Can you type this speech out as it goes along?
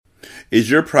Is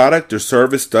your product or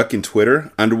service stuck in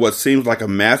Twitter under what seems like a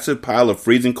massive pile of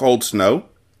freezing cold snow?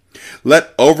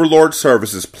 Let Overlord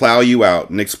Services plow you out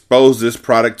and expose this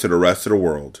product to the rest of the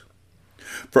world.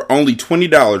 For only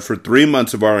 $20 for 3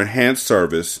 months of our enhanced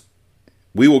service,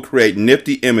 we will create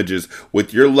nifty images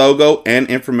with your logo and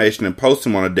information and post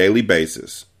them on a daily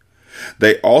basis.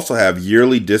 They also have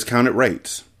yearly discounted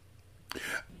rates.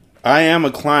 I am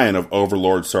a client of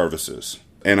Overlord Services,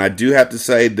 and I do have to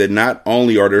say that not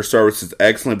only are their services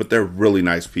excellent, but they're really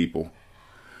nice people.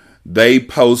 They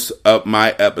post up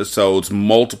my episodes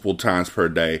multiple times per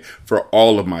day for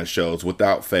all of my shows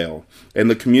without fail. And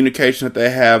the communication that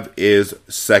they have is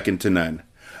second to none.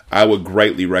 I would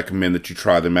greatly recommend that you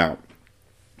try them out.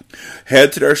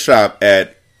 Head to their shop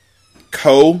at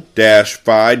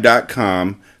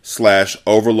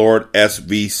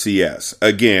ko-fi.com/overlordsvcs.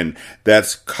 Again,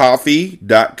 that's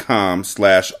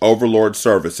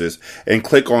coffee.com/overlordservices and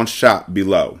click on shop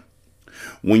below.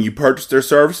 When you purchase their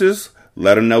services,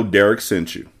 let them know Derek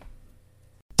sent you.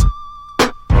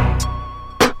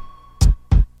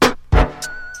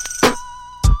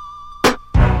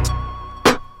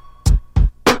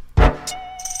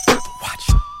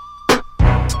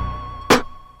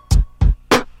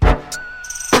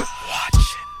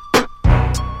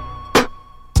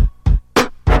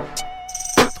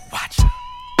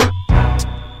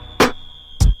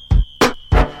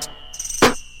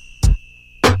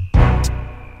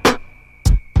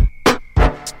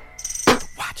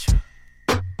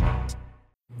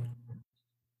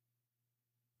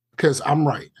 Because I'm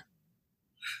right.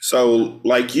 So,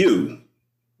 like y'all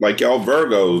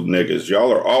Virgo niggas,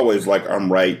 y'all are always like,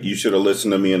 I'm right. You should have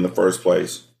listened to me in the first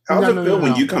place. How's it feel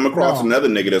when you come across another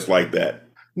nigga that's like that?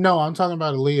 No, I'm talking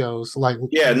about Leos.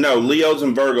 Leos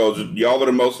and Virgos, y'all are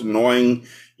the most annoying.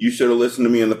 You should have listened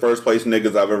to me in the first place,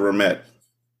 niggas I've ever met.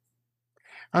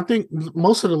 I think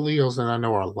most of the Leos that I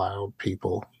know are loud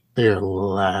people. They're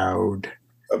loud,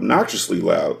 obnoxiously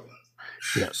loud.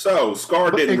 Yeah. So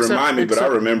Scar didn't remind me, but I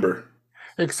remember.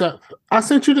 Except I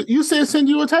sent you. You said send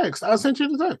you a text. I sent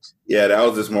you the text. Yeah, that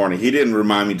was this morning. He didn't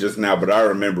remind me just now, but I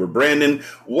remember. Brandon,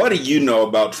 what do you know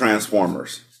about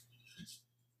Transformers?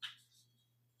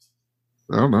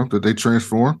 I don't know. Did they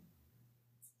transform?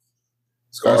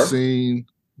 Scar? I've seen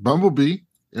Bumblebee,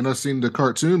 and I've seen the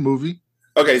cartoon movie.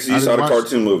 Okay, so you saw the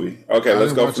cartoon movie. Okay,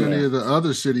 let's go from there. Any of the other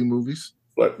shitty movies?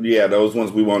 But yeah, those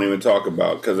ones we won't even talk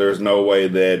about because there's no way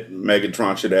that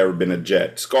Megatron should have ever been a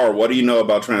jet. Scar, what do you know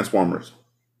about Transformers?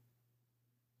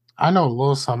 I know a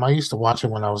little something. I used to watch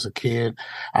it when I was a kid.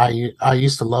 I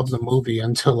used to love the movie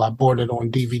until I bought it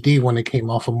on DVD when it came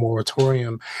off a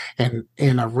moratorium, and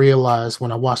I realized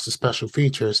when I watched the special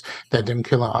features that them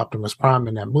killing Optimus Prime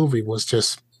in that movie was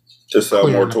just sell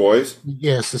more toys.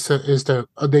 Yes,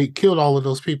 they killed all of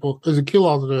those people. They killed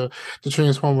all of the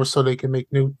Transformers so they can make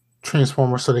new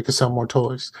Transformers so they could sell more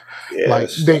toys.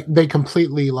 Yes. Like they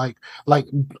completely like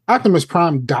Optimus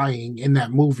Prime dying in that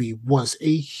movie was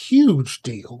a huge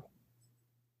deal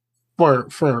for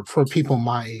people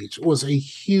my age. It was a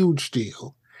huge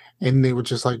deal, and they were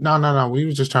just like, no, we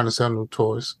were just trying to sell new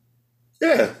toys.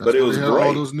 Yeah, but it was great.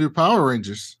 All those new Power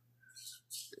Rangers,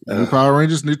 new Power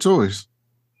Rangers, new toys.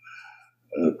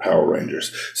 Power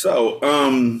Rangers. So,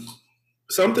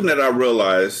 something that I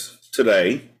realized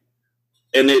today.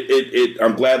 And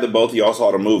I'm glad that both of y'all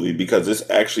saw the movie because this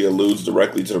actually alludes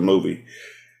directly to the movie.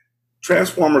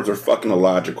 Transformers are fucking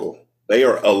illogical. They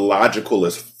are illogical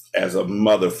as a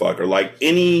motherfucker. Like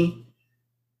any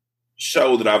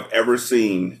show that I've ever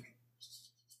seen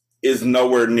is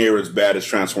nowhere near as bad as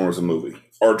Transformers the movie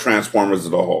or Transformers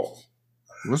as a whole.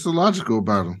 What's illogical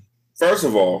about them? First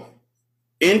of all,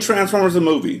 in Transformers the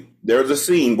movie, there's a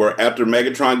scene where after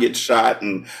Megatron gets shot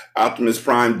and Optimus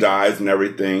Prime dies and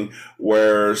everything,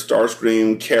 where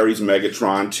Starscream carries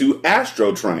Megatron to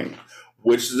Astrotrain,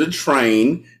 which is a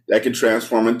train that can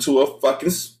transform into a fucking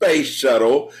space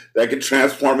shuttle, that can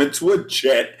transform into a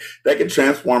jet, that can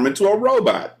transform into a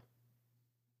robot.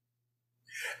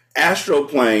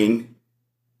 Astrotrain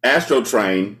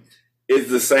is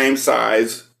the same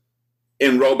size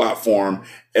in robot form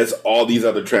as all these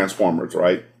other Transformers,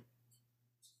 right?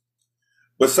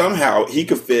 But somehow he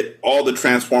could fit all the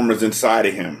Transformers inside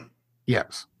of him.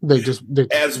 Yes.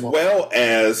 Well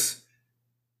as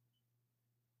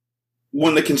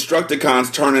when the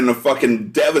Constructicons turn into fucking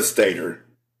Devastator,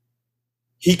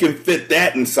 he can fit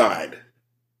that inside.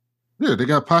 Yeah, they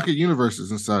got pocket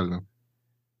universes inside of them.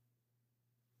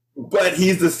 But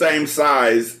he's the same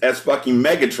size as fucking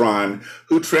Megatron,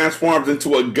 who transforms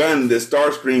into a gun that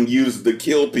Starscream used to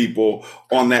kill people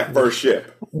on that first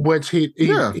ship. Which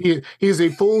he's a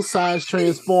full-size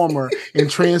transformer and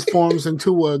transforms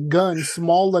into a gun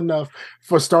small enough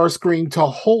for Starscream to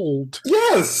hold.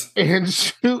 Yes, and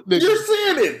shoot. You're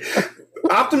seeing it.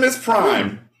 Optimus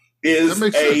Prime is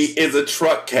a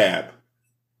truck cab.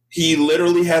 He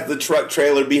literally has the truck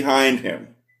trailer behind him.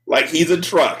 Like, he's a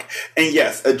truck. And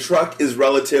yes, a truck is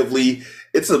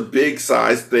it's a big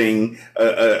size thing.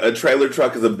 A trailer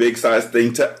truck is a big size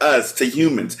thing to us, to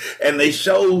humans. And they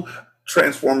show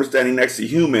Transformers standing next to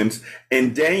humans,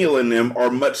 and Daniel and them are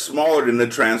much smaller than the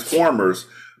Transformers.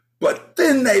 But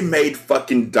then they made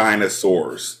fucking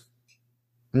dinosaurs.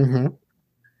 Mm-hmm.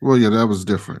 Well, yeah, that was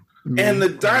different. And the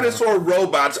dinosaur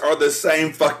robots are the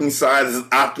same fucking size as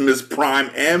Optimus Prime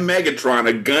and Megatron.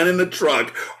 A gun and a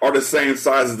truck are the same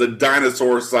size as the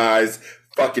dinosaur size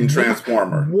fucking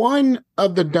Transformer. One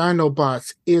of the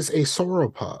Dinobots is a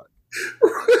sauropod.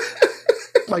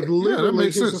 Like, literally,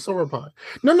 it's a sauropod.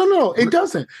 No, it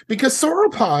doesn't. Because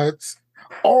sauropods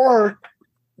are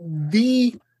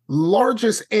the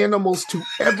largest animals to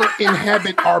ever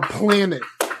inhabit our planet.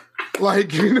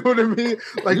 Like, you know what I mean?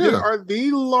 Like, they are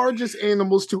the largest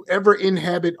animals to ever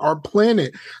inhabit our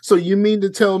planet. So you mean to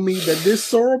tell me that this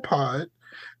sauropod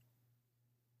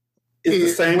is the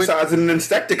same size as an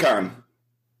Insecticon?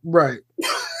 Right.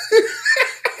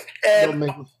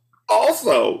 And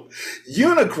also,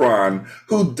 Unicron,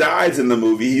 who dies in the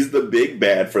movie, he's the big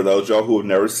bad. For those y'all who have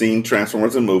never seen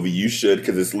Transformers in a movie, you should,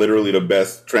 because it's literally the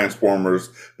best Transformers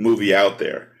movie out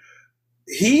there.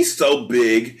 He's so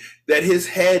big that his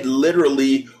head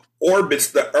literally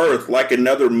orbits the Earth like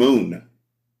another moon.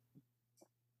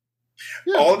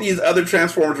 Yeah. All these other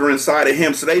Transformers are inside of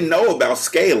him, so they know about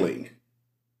scaling.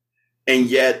 And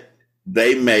yet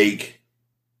they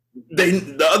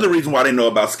the other reason why they know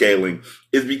about scaling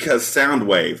is because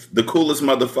Soundwave, the coolest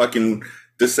motherfucking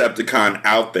Decepticon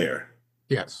out there,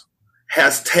 yes,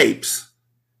 has tapes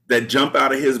that jump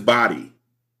out of his body.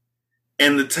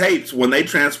 And the tapes, when they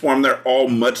transform, they're all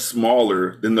much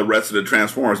smaller than the rest of the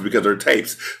Transformers because they're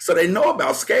tapes. So they know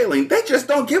about scaling. They just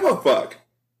don't give a fuck.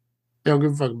 They don't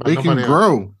give a fuck about They can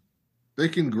grow. They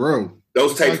can grow.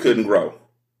 Those tapes couldn't grow.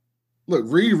 Look,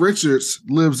 Reed Richards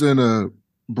lives in a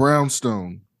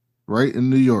brownstone, right, in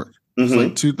New York. It's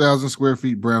like 2,000 square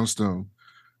feet brownstone.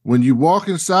 When you walk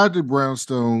inside the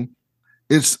brownstone,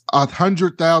 it's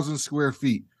 100,000 square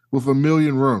feet with 1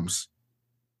 million rooms.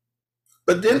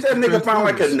 But didn't that nigga find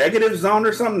like a negative zone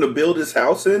or something to build his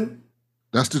house in?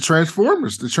 That's the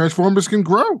Transformers. The Transformers can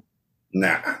grow.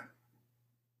 Nah.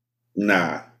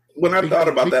 When I thought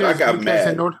about that, I got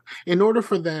mad. In order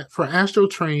for Astro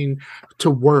Train to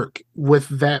work with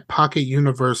that pocket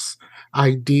universe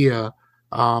idea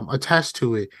attached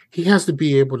to it, he has to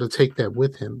be able to take that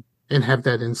with him and have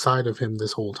that inside of him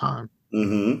this whole time.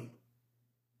 Mm-hmm.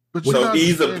 So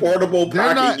he's a portable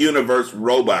pocket universe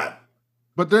robot.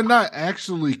 But they're not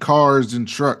actually cars and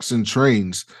trucks and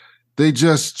trains. They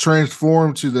just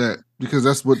transform to that because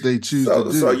that's what they choose to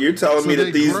do. So you're telling me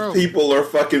that these people are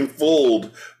fucking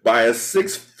fooled by a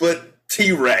 6-foot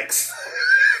T-Rex?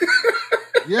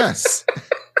 Yes.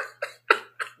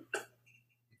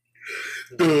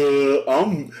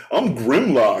 I'm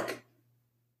Grimlock.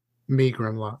 Me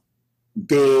Grimlock.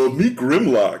 Me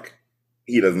Grimlock.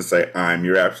 He doesn't say I'm.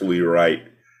 You're absolutely right.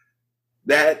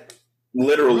 That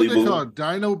literally. What are they called?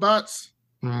 Dinobots?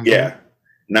 Mm-hmm. Yeah.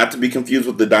 Not to be confused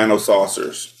with the Dino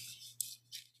Saucers.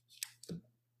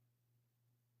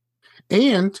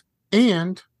 And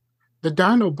the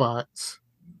Dinobots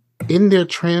in their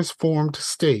transformed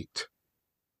state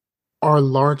are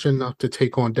large enough to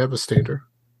take on Devastator.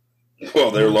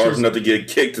 Well, they're large enough to get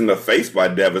kicked in the face by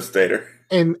Devastator.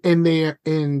 And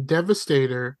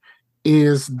Devastator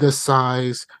is the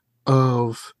size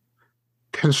of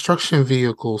construction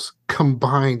vehicles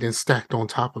combined and stacked on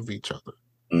top of each other.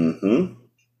 Mm-hmm.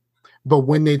 But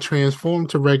when they transform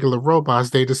to regular robots,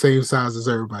 they the same size as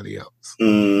everybody else.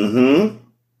 Mm-hmm.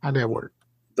 How'd that work?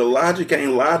 The logic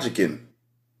ain't logicking.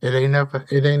 It ain't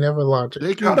never logic.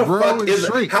 They can grow and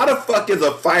shrink. How the fuck is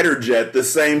a fighter jet the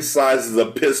same size as a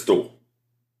pistol?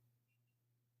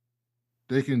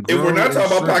 They can grow. If we're not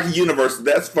talking about Pocket Universe,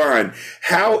 that's fine.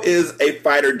 How is a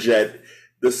fighter jet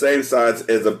the same size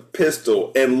as a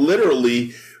pistol? And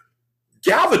literally,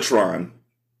 Galvatron,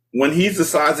 when he's the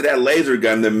size of that laser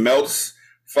gun that melts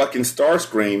fucking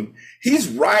Starscream, he's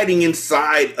riding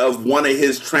inside of one of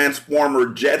his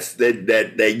Transformer jets that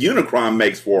Unicron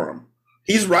makes for him.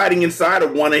 He's riding inside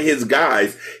of one of his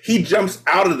guys. He jumps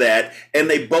out of that, and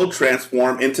they both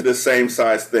transform into the same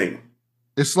size thing.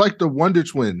 It's like the Wonder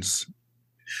Twins.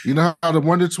 You know how the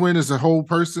Wonder Twin is a whole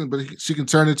person, but he can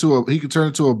turn into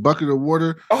a bucket of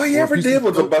water. All he ever did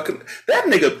was a bucket. That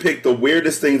nigga picked the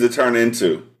weirdest thing to turn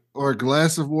into. Or a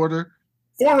glass of water.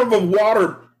 Form of a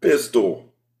water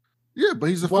pistol. Yeah, but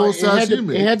he's a full-size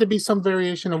human. It had to be some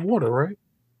variation of water, right?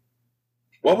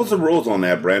 What was the rules on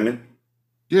that, Brandon?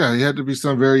 Yeah, it had to be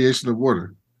some variation of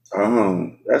water.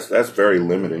 Oh, that's very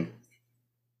limiting.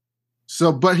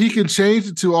 So, but he can change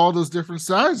it to all those different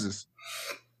sizes.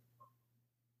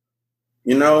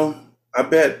 You know, I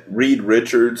bet Reed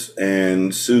Richards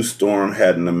and Sue Storm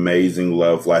had an amazing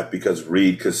love life because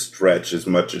Reed could stretch as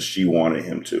much as she wanted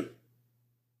him to.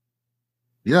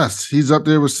 Yes, he's up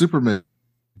there with Superman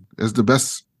as the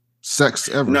best sex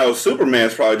ever. No,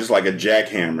 Superman's probably just like a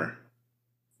jackhammer.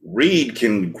 Reed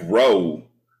can grow.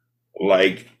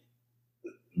 Like,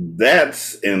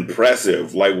 that's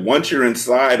impressive. Like, once you're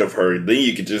inside of her, then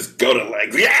you can just go to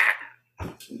like, yeah!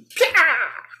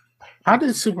 How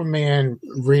did Superman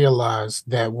realize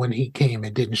that when he came,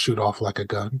 it didn't shoot off like a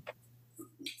gun?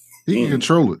 He can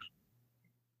control it.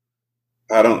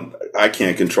 I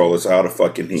can't control it, so how the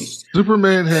fucking he?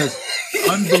 Superman has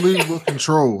unbelievable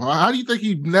control. How do you think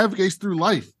he navigates through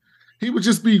life? He would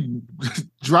just be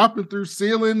dropping through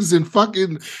ceilings and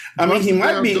fucking. I mean, he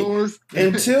might be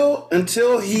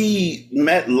until he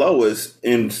met Lois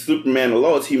in Superman and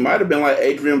Lois. He might have been like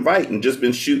Adrian Veidt and just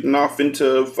been shooting off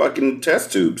into fucking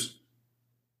test tubes.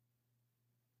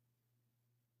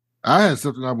 I had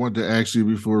something I wanted to ask you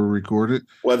before we recorded.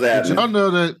 What's that? Did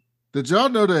y'all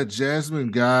know that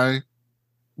Jasmine Guy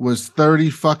was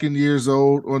 30 fucking years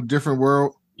old on Different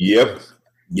World? Yep.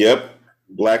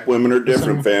 Black women are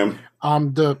different, fam.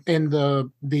 In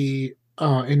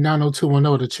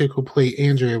 90210, the chick who played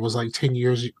Andrea was like 10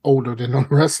 years older than the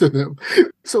rest of them.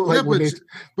 So like,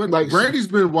 but Brandy's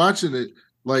been watching it.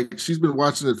 Like, she's been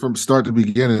watching it from start to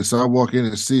beginning. So I walk in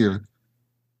and see her.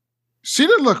 She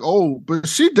didn't look old, but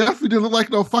she definitely didn't look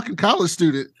like no fucking college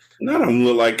student. None of them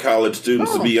look like college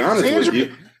students, to be honest with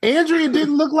you. Andrea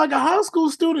didn't look like a high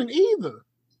school student either.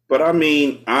 But I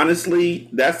mean, honestly,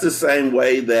 that's the same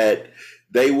way that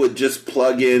they would just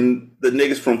plug in the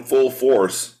niggas from Full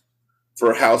Force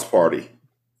for a house party.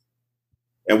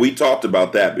 And we talked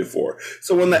about that before.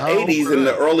 So in the 80s and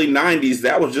the early 90s,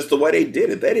 that was just the way they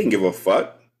did it. They didn't give a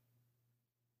fuck.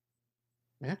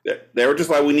 Yeah. They were just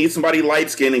like, we need somebody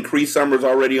light-skinned, and Cree Summers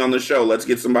already on the show. Let's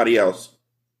get somebody else.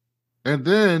 And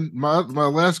then my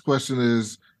last question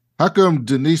is, how come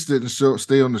Denise didn't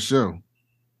stay on the show?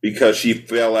 Because she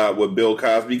fell out with Bill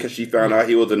Cosby because she found out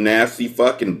he was a nasty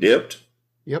fucking dipped.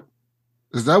 Yep.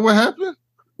 Is that what happened?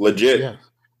 Legit.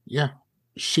 Yeah.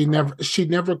 She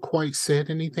never quite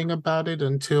said anything about it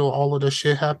until all of the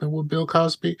shit happened with Bill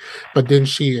Cosby. But then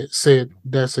she said,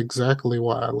 that's exactly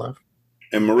why I left.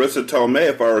 And Marissa Tomei,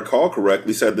 if I recall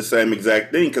correctly, said the same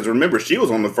exact thing. Because remember, she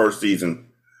was on the first season.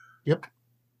 Yep.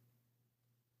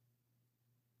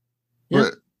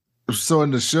 But, so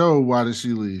in the show, why did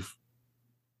she leave?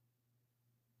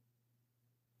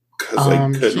 Because they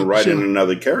couldn't write in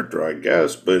another character, I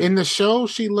guess. But in the show,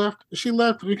 she left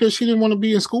because she didn't want to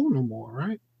be in school no more,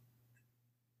 right?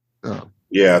 Oh.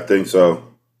 Yeah, I think so.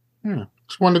 Yeah.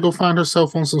 She wanted to go find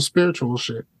herself on some spiritual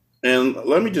shit. And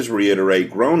let me just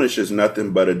reiterate, Grownish is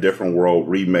nothing but a Different World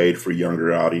remade for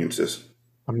younger audiences.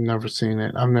 I've never seen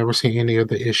it. I've never seen any of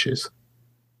the issues.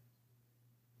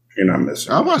 You're not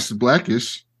missing. I watched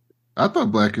Blackish. I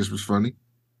thought Blackish was funny.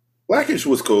 Blackish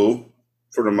was cool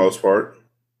for the most part.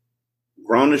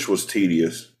 Grownish was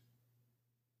tedious.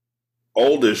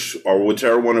 Oldish, or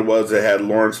whichever one it was that had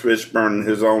Lawrence Fishburne in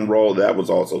his own role, that was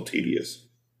also tedious.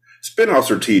 Spinoffs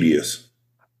are tedious.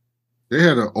 They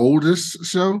had an Oldest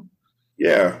show?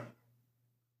 Yeah.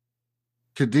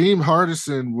 Kadeem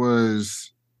Hardison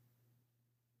was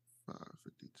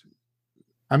 52.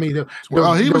 I mean,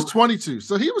 he was 22,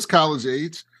 so he was college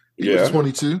age. He was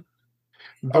 22.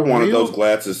 I wanted those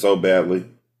glasses so badly.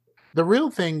 The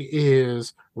real thing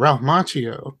is Ralph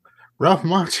Macchio. Ralph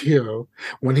Macchio,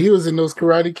 when he was in those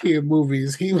Karate Kid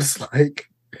movies, he was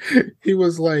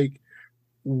like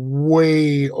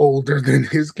way older than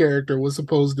his character was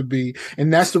supposed to be.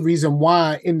 And that's the reason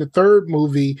why in the third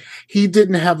movie, he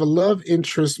didn't have a love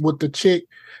interest with the chick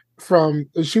from,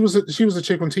 she was a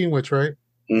chick on Teen Witch, right?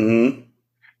 Mm-hmm.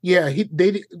 Yeah,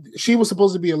 she was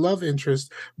supposed to be a love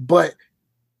interest, but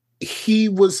he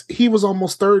was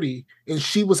almost 30 and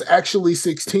she was actually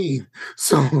 16.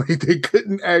 So like, they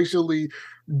couldn't actually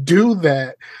do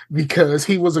that because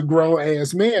he was a grown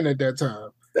ass man at that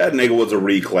time. That nigga was a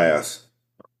reclass.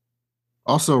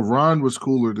 Also, Ron was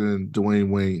cooler than Dwayne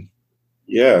Wayne.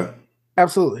 Yeah.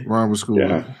 Absolutely. Ron was cooler.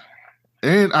 Yeah.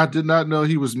 And I did not know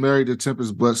he was married to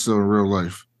Tempest Bledsoe in real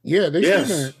life. Yeah, they Yes.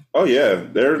 still Oh yeah.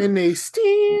 and they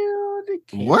still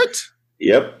together. What?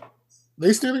 Yep.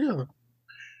 They still together.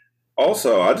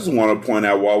 Also, I just want to point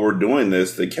out while we're doing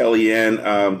this that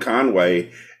Kellyanne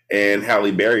Conway and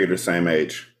Halle Berry are the same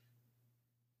age.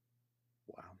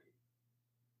 Wow.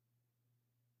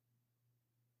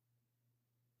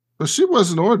 But she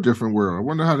wasn't on A Different World. I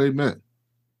wonder how they met.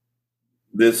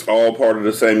 This all part of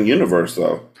the same universe,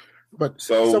 though. But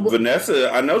So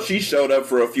Vanessa, I know she showed up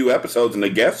for a few episodes in a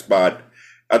guest spot.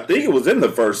 I think it was in the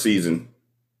first season.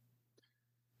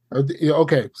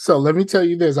 okay, so let me tell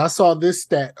you this. I saw this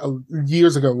stat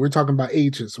years ago. We're talking about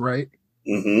ages, right?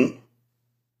 Mm-hmm.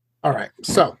 All right.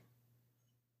 So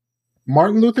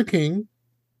Martin Luther King,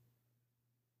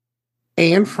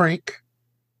 Anne Frank,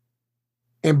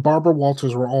 and Barbara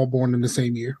Walters were all born in the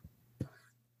same year.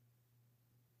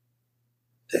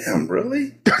 Damn,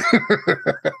 really? God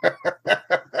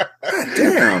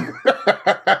damn.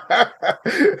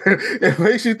 It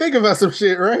makes you think about some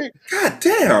shit, right? God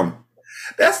damn.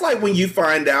 That's like when you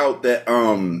find out that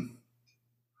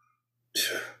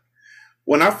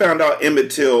when I found out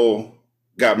Emmett Till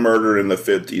got murdered in the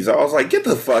 50s, I was like, get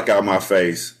the fuck out of my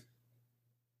face.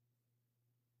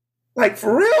 Like,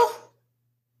 for real?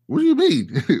 What do you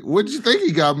mean? What did you think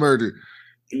he got murdered?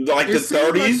 Like the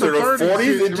 30s or the 40s?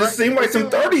 Shit, it just seemed like some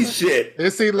 30s shit.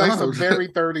 It seemed like some very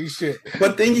 30s shit.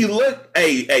 But then you look,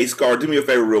 hey, Scar, do me a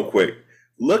favor real quick.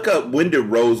 Look up, when did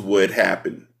Rosewood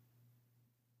happen?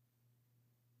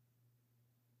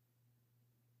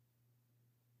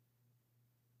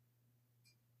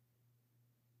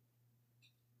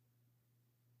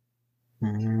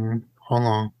 Hold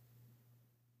on.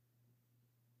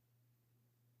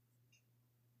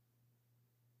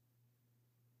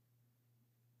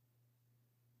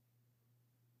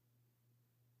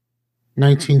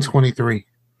 $1923.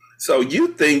 So you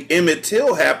think Emmett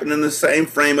Till happened in the same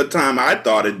frame of time? I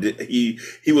thought it did. He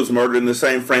was murdered in the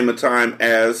same frame of time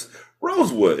as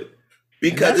Rosewood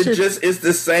because it just is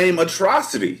the same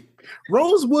atrocity.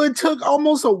 Rosewood took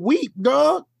almost a week,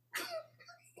 dog.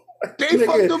 They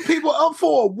fucked them people up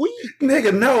for a week.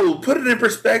 Nigga, no. Put it in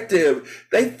perspective.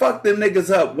 They fucked them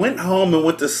niggas up, went home and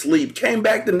went to sleep, came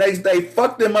back the next day,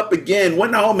 fucked them up again,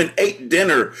 went home and ate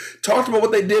dinner, talked about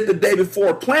what they did the day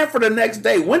before, planned for the next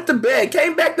day, went to bed,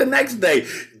 came back the next day,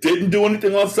 didn't do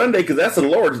anything on Sunday because that's the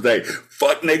Lord's Day.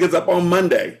 Fuck niggas up on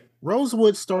Monday.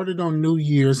 Rosewood started on New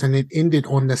Year's and it ended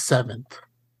on the 7th.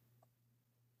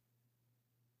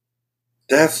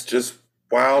 That's just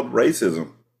wild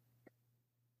racism.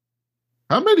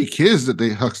 How many kids did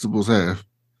they Huxtables have?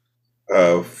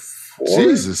 4.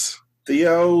 Jesus.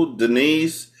 Theo,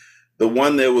 Denise, the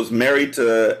one that was married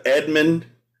to Edmund,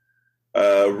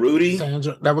 Rudy.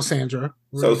 Sandra. That was Sandra.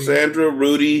 Rudy. So Sandra,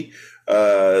 Rudy,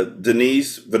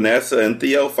 Denise, Vanessa, and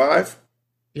Theo, 5?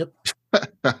 Yep.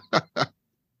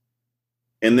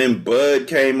 And then Bud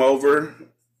came over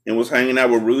and was hanging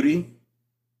out with Rudy.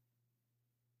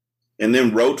 And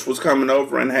then Roach was coming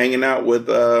over and hanging out with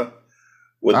Theo.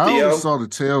 I only saw the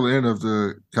tail end of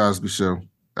the Cosby Show.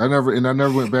 I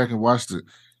never went back and watched it.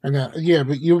 And yeah,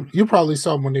 but you probably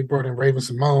saw when they brought in Raven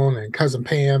Simone and Cousin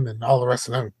Pam and all the rest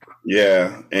of them.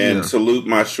 Yeah, and Salute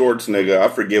My Shorts nigga. I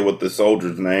forget what the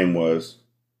soldier's name was,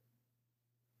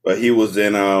 but he was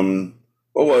in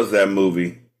what was that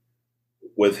movie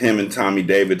with him and Tommy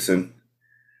Davidson?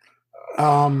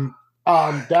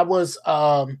 That was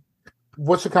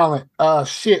what you call it?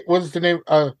 Shit. What's the name?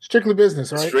 Strictly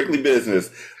Business, right? Strictly Business.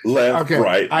 Left,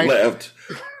 right, left,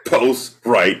 post,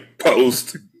 right,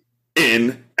 post,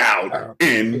 in, out,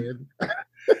 in.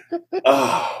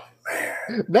 Oh,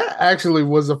 man. That actually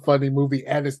was a funny movie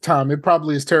at its time. It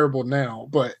probably is terrible now,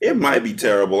 but it might be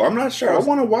terrible. I'm not sure. I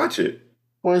want to watch it.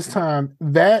 For its time.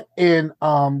 That and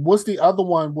what's the other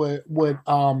one with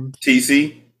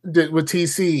TC? With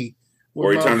TC.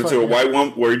 Where he turned into a white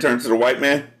woman? Where he turned to the white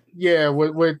man? Yeah,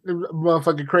 with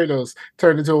motherfucking Kratos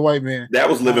turned into a white man. That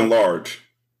was Living Large.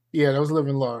 Yeah, that was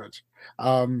Living Large.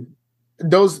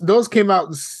 Those came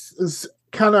out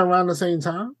kind of around the same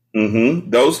time. Mm-hmm.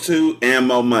 Those two and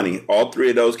Mo Money. All three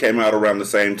of those came out around the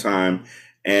same time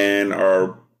and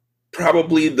are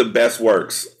probably the best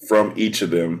works from each of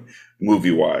them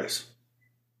movie-wise.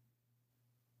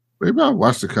 Maybe I'll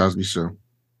watch The Cosby Show.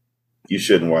 You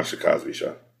shouldn't watch The Cosby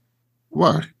Show.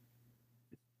 Why?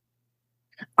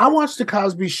 I watched The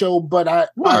Cosby Show, but I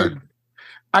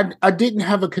didn't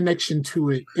have a connection to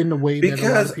it in the way that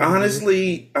because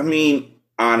honestly,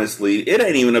 it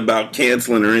ain't even about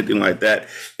canceling or anything like that.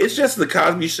 It's just The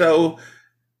Cosby Show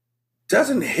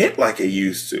doesn't hit like it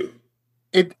used to.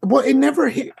 It never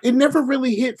hit. It never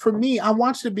really hit for me. I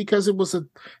watched it because it was a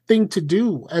thing to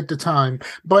do at the time,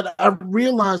 but I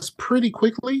realized pretty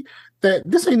quickly that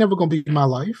this ain't never gonna be my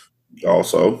life.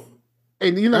 Also,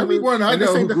 and you know, everyone I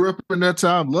know who grew up in that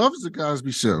time loves the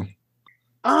Cosby Show.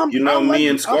 Me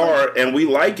and Scar, and we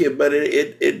like it, but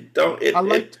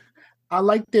I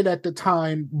liked it at the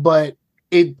time, but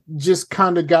it just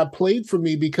kind of got played for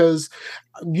me because,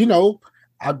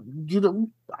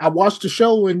 I watched the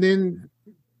show and then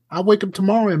I wake up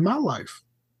tomorrow in my life.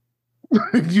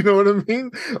 You know what I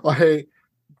mean? Like,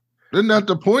 isn't that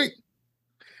the point?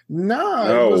 Nah,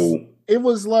 no. It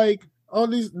was like, oh,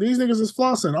 these niggas is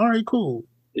flossing. All right, cool.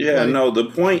 Yeah, no, the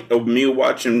point of me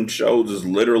watching shows is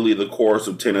literally the chorus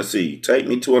of Tennessee. Take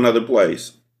me to another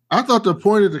place. I thought the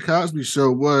point of the Cosby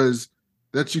Show was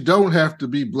that you don't have to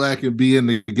be black and be in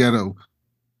the ghetto.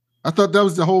 I thought that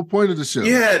was the whole point of the show.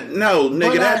 Yeah, no,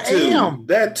 nigga, that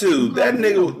too. That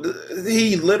nigga,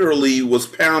 he literally was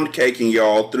pound caking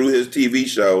y'all through his TV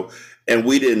show, and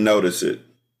we didn't notice it.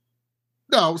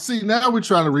 No, see, now we're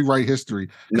trying to rewrite history.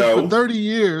 No. For 30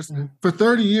 years,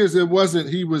 it wasn't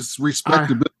he was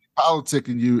respectability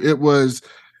politicking you. It was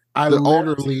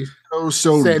literally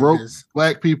showed broke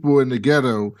black people in the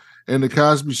ghetto, and the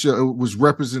Cosby Show was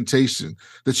representation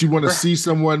that you want to see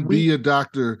someone be a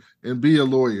doctor and be a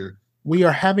lawyer. We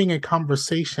are having a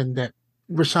conversation that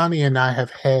Rashani and I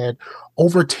have had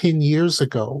over 10 years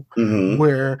ago,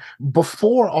 where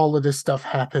before all of this stuff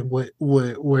happened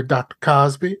with Dr.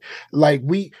 Cosby, like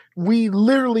we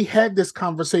literally had this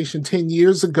conversation 10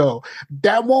 years ago.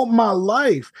 That wasn't my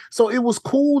life. So it was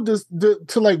cool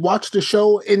to like watch the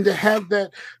show and to have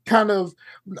that kind of,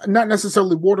 not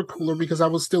necessarily water cooler because I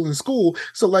was still in school.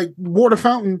 So like water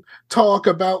fountain talk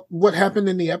about what happened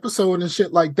in the episode and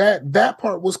shit like that. That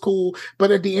part was cool. But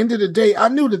at the end of the day, I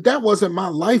knew that wasn't my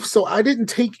life. So I didn't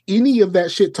take any of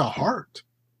that shit to heart.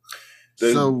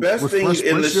 The best thing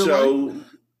in the show,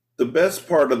 the best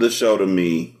part of the show to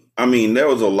me, I mean, there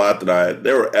was a lot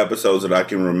there were episodes that I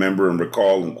can remember and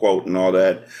recall and quote and all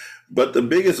that. But the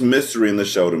biggest mystery in the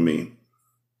show to me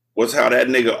was how that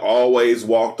nigga always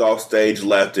walked off stage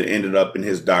left and ended up in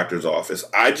his doctor's office.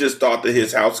 I just thought that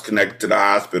his house connected to the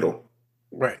hospital.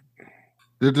 Right.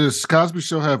 Did this Cosby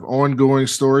Show have ongoing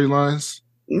storylines?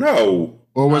 No.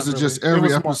 Or was it just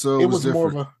every episode was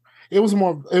different? It was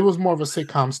more of a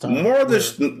sitcom style.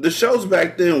 The shows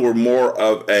back then were more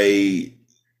of the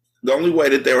only way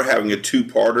that they were having a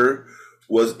two-parter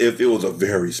was if it was a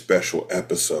very special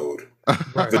episode.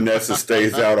 Right. Vanessa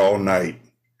stays out all night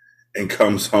and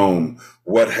comes home.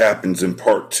 What happens in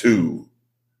part 2?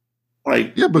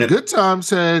 Like, yeah, but Good Times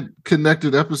had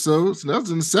connected episodes, and that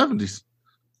was in the 70s.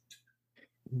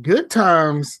 Good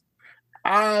Times,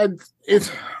 Good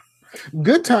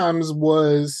Times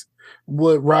was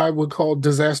what Rod would call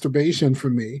disasterbation for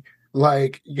me.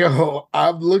 Like, yo,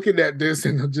 I'm looking at this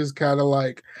and I'm just kind of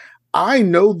like, I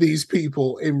know these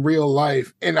people in real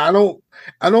life, and I don't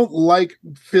like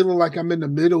feeling like I'm in the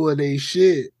middle of their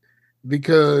shit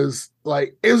because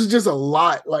like it was just a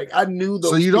lot. Like I knew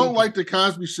those. So you don't like the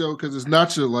Cosby Show because it's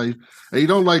not your life, and you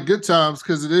don't like Good Times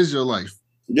because it is your life.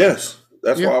 Yes,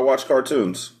 that's why I watch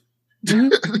cartoons.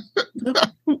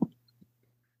 Mm-hmm.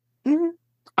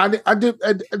 I did.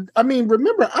 I mean,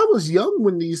 remember, I was young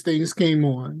when these things came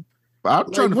on.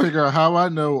 I'm trying to figure out how I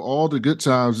know all the Good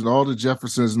Times and all the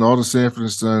Jeffersons and all the Sanford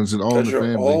and Sons and all the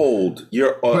family. Old.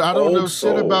 You're old. But I don't know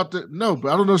soul. shit about but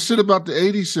I don't know shit about the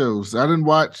 80s shows. I didn't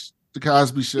watch the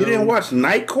Cosby Show. You didn't watch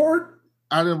Night Court?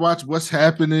 I didn't watch What's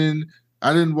Happening.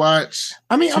 I didn't watch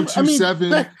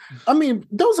 227.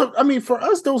 For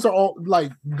us, those are all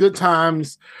like Good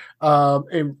Times.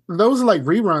 And those are like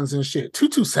reruns and shit.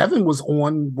 227 was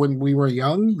on when we were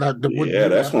young.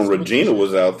 That's when Regina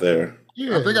was out there.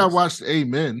 Yeah, I think I watched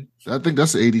Amen. I think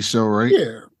that's an 80s show, right?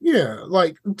 Yeah.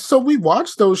 Like, so we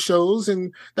watched those shows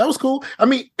and that was cool. I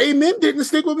mean, Amen didn't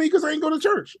stick with me because I ain't go to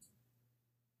church.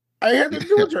 I had to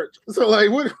do a church. So like,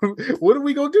 what are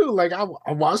we gonna do? Like, I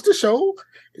watched the show.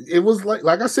 It was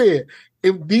like I said,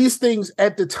 these things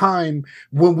at the time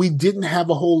when we didn't have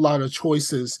a whole lot of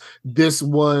choices, this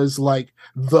was like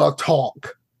the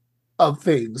talk of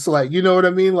things. Like, you know what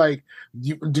I mean? Like,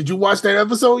 did you watch that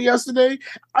episode yesterday?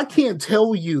 I can't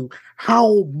tell you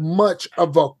how much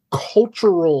of a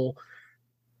cultural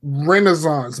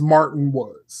renaissance Martin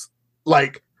was.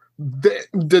 Like,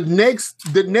 the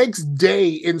next day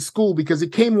in school, because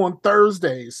it came on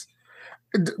Thursdays.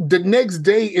 The next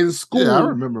day in school, I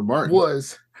remember Martin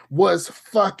was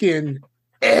fucking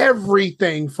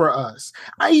everything for us.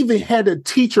 I even had a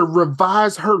teacher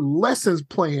revise her lessons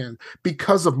plan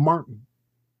because of Martin.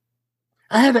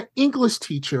 I had an English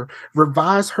teacher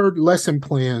revise her lesson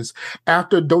plans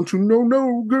after Don't You Know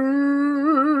No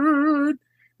Good.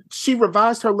 She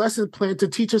revised her lesson plan to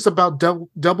teach us about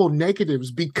double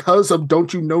negatives because of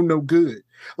Don't You Know No Good.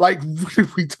 Like, what are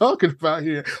we talking about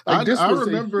here? Like, I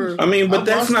remember. I mean, but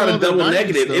that's not a double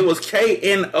negative. It was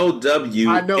KNOW.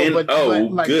 I know, but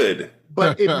like, good.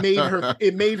 But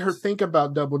it made her think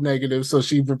about double negatives, so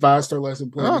she revised her lesson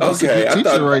plan. Oh, that's a good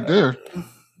teacher right there.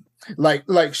 Like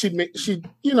she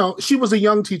was a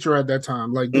young teacher at that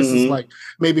time. Like this is like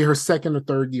maybe her second or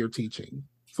third year teaching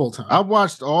full time. I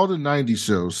watched all the 90s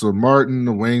shows. So Martin,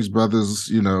 the Wayans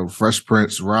Brothers, Fresh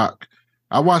Prince, Rock.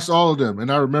 I watched all of them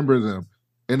and I remember them.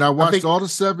 And I watched all the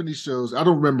 70s shows. I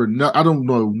don't remember. I don't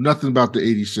know nothing about the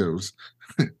 80s shows.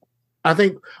 I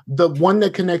think the one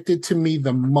that connected to me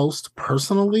the most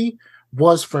personally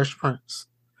was Fresh Prince.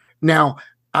 Now,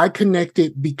 I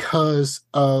connected because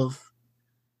of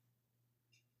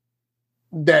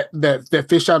that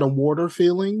fish out of water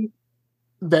feeling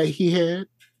that he had,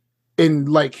 and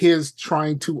like his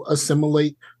trying to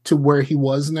assimilate to where he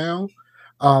was now.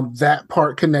 That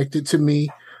part connected to me.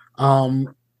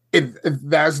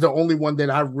 That's the only one that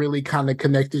I really kind of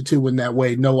connected to in that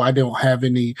way. No, I don't have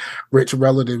any rich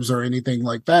relatives or anything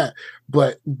like that.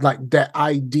 But like that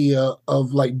idea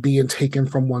of like being taken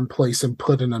from one place and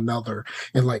put in another,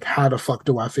 and like, how the fuck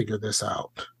do I figure this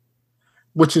out?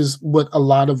 Which is what a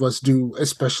lot of us do,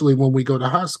 especially when we go to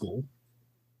high school.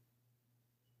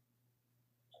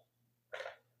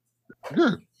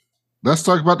 Good. Let's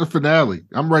talk about the finale.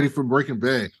 I'm ready for Breaking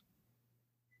Bad.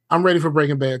 I'm ready for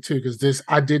Breaking Bad too, because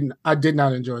I did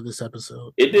not enjoy this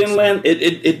episode. It didn't land.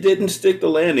 It didn't stick the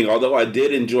landing. Although I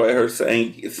did enjoy her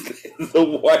saying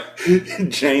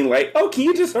Jane, like, "Oh, can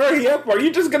you just hurry up? Are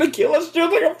you just gonna kill us?" She was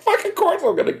like, "Of fucking course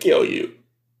I'm gonna kill you."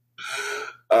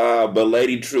 But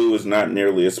Lady True is not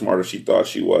nearly as smart as she thought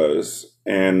she was,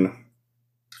 and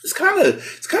it's kind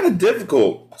of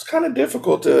difficult. It's kind of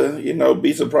difficult to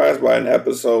be surprised by an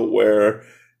episode where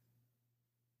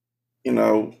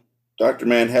Dr.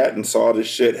 Manhattan saw this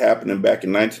shit happening back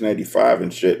in 1985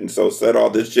 and shit, and so set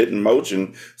all this shit in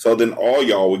motion. So then all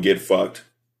y'all would get fucked.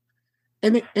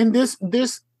 And this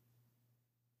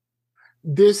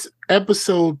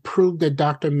episode proved that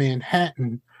Dr.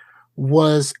 Manhattan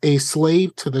was a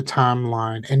slave to the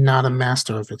timeline and not a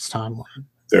master of its timeline.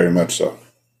 Very much so.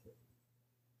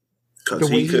 Because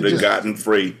he could have gotten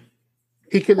free.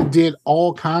 He could have did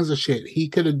all kinds of shit. He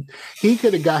could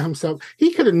have got himself.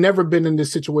 He could have never been in this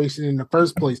situation in the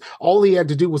first place. All he had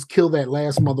to do was kill that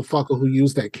last motherfucker who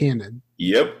used that cannon.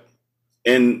 Yep.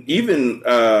 And even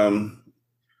I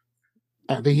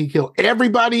think he killed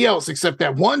everybody else except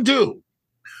that one dude.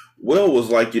 Will was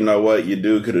like, you know what? Your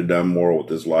dude could have done more with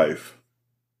his life.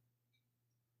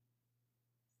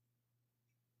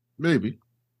 Maybe.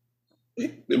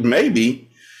 Maybe.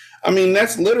 I mean,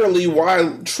 that's literally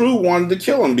why True wanted to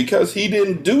kill him, because he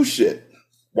didn't do shit.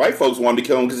 White folks wanted to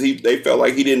kill him because they felt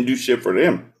like he didn't do shit for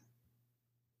them.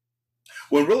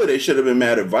 When really they should have been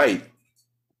mad at Vite.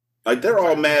 Like, they're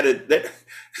all mad at that.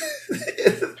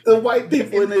 The white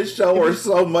people in this show are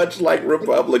so much like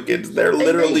Republicans. They're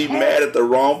literally mad at the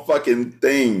wrong fucking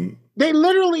thing. They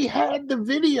literally had the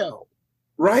video.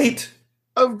 Right?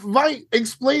 Of Vite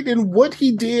explaining what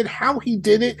he did, how he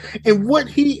did it, and what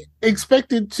he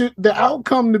expected to the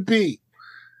outcome to be.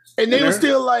 And they were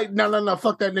still like, no,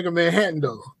 fuck that nigga Manhattan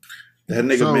though. That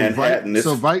nigga Manhattan.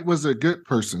 So Vite was a good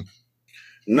person.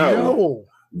 No.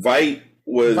 Vite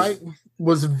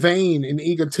was vain and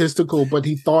egotistical, but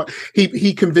he thought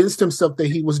he convinced himself that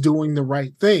he was doing the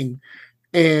right thing.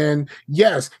 And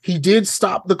yes, he did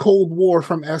stop the Cold War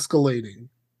from escalating.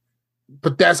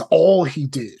 But that's all he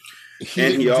did.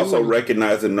 He also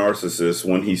recognized a narcissist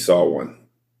when he saw one.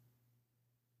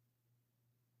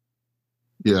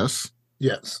 Yes.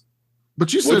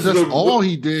 But you said that's all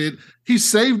he did. He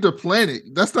saved the planet.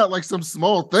 That's not like some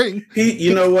small thing.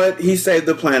 You know what? He saved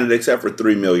the planet except for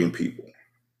 3 million people.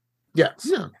 Yes.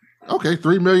 Yeah. Okay.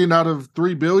 3 million out of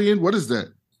 3 billion. What is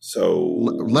that? So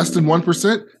less than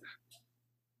 1%?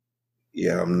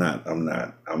 Yeah, I'm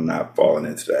not falling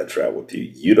into that trap with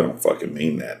you. You don't fucking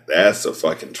mean that. That's a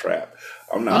fucking trap.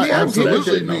 I'm not falling for that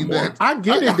shit no more. I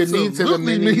get it. The needs of the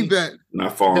many. Mean that.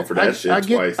 Not falling for that shit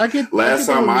twice. Last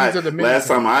time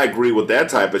I agree with that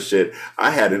type of shit,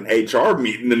 I had an HR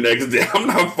meeting the next day. I'm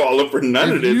not falling for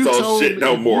none of this old shit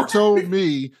no more. You told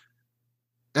me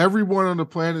everyone on the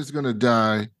planet is going to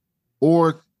die,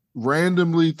 or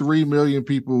randomly 3 million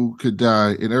people could die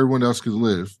and everyone else could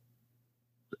live.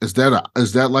 Is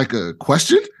that like a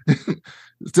question?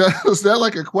 is that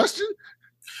like a question?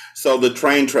 So the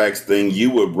train tracks thing,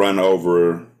 you would run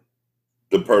over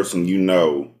the person you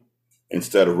know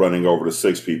instead of running over the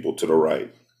 6 people to the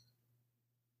right.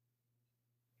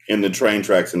 In the train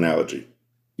tracks analogy.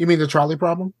 You mean the trolley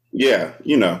problem? Yeah,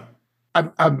 you know.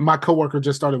 My coworker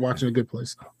just started watching A Good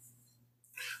Place.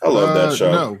 I love that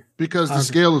show. No, because the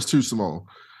scale is too small.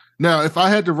 Now, if I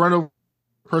had to run over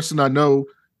a person I know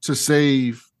to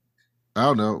save, I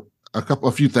don't know,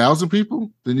 a few thousand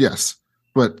people, then yes.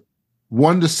 But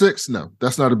 1 to 6, no,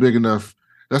 that's not a big enough.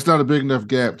 That's not a big enough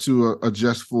gap to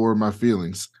adjust for my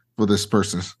feelings for this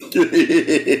person.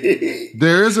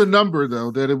 There is a number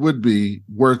though that it would be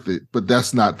worth it, but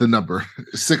that's not the number.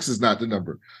 6 is not the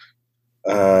number.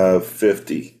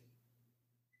 50.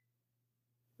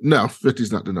 No, 50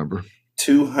 is not the number.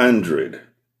 200.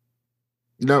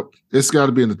 Nope, it's got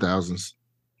to be in the thousands.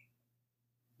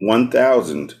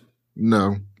 1,000.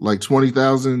 No, like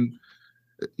 20,000.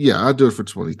 Yeah, I'd do it for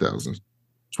 20,000.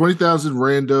 20,000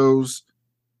 randos,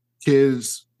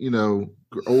 kids,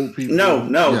 old people. No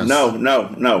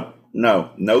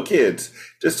kids.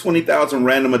 Just 20,000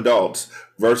 random adults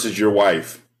versus your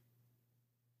wife.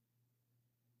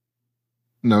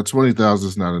 No, 20,000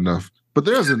 is not enough. But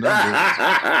there's a number.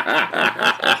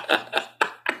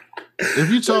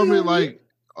 If you told me like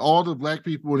all the black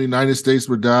people in the United States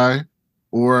would die,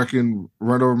 or I can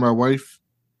run over my wife,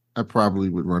 I probably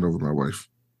would run over my wife.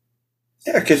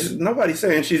 Yeah, because nobody's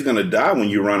saying she's going to die when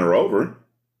you run her over.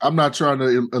 I'm not trying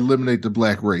to eliminate the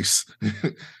black race.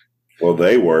 Well,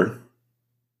 they were.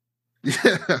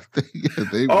 Yeah,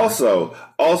 they were.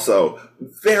 Also,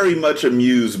 very much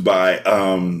amused by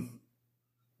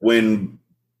when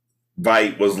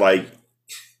Vite was like,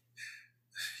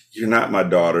 "You're not my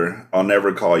daughter. I'll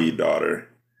never call you daughter."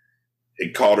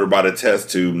 It called her by the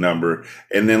test tube number,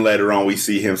 and then later on we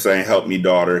see him saying, "Help me,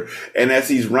 daughter." And as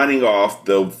he's running off,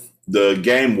 the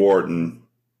game warden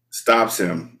stops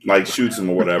him, like shoots him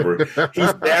or whatever. He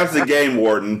stabs the game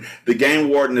warden. The game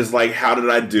warden is like, "How did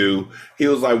I do?" He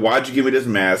was like, "Why'd you give me this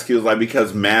mask?" He was like,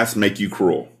 "Because masks make you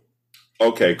cruel."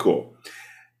 Okay, cool.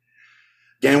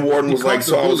 Game warden was like,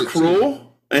 "So I was cruel?"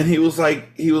 And he was like,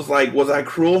 "Was I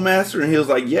cruel, master?" And he was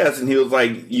like, "Yes." And he was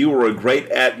like, "You were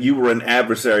an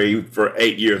adversary for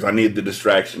 8 years. I needed the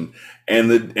distraction."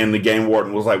 And the game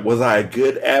warden was like, "Was I a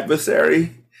good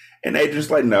adversary?" And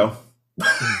Adrian's like, "No."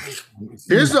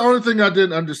 Here's the only thing I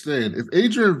didn't understand. If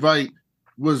Adrian Veidt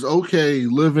was okay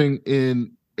living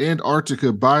in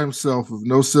Antarctica by himself with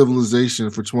no civilization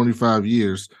for 25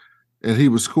 years, and he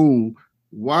was cool,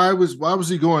 why was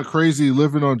he going crazy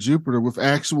living on Jupiter with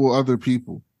actual other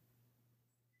people?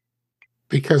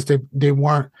 Because they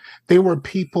were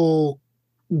people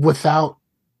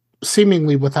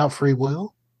seemingly without free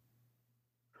will.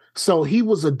 So he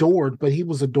was adored, but he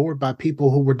was adored by people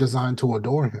who were designed to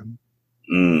adore him.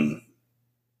 Mm.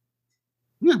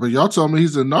 Yeah, but y'all told me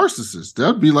he's a narcissist.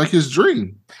 That'd be like his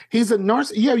dream. He's a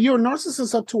narcissist. Yeah, you're a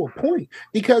narcissist up to a point.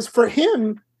 Because for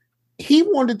him, he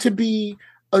wanted to be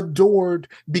adored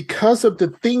because of the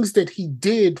things that he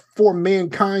did for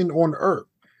mankind on Earth.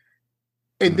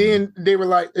 And then they were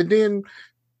like, and then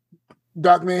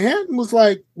Doc Manhattan was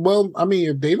like, "Well, I mean,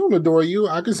 if they don't adore you,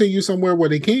 I can send you somewhere where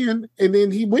they can." And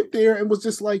then he went there and was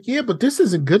just like, "Yeah, but this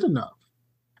isn't good enough.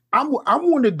 I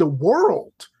wanted the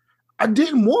world. I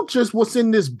didn't want just what's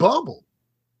in this bubble."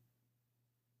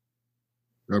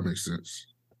 That makes sense.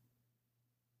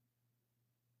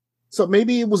 So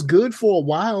maybe it was good for a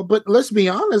while, but let's be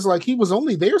honest, like he was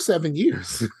only there 7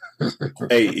 years.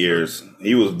 8 years.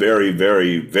 He was very,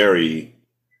 very, very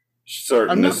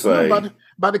certain to say.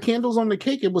 By the candles on the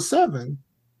cake, it was 7.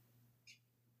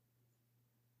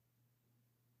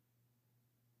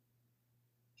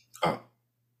 Oh.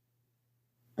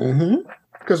 Mm-hmm.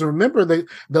 Because remember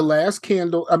the last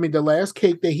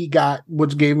cake that he got,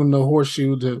 which gave him the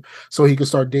horseshoe so he could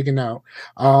start digging out,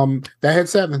 that had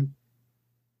 7.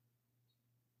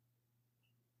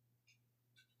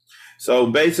 So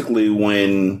basically,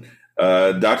 when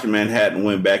Dr. Manhattan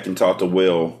went back and talked to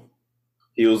Will,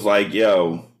 he was like,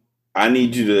 "Yo, I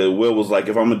need you to," Will was like,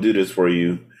 "If I'm going to do this for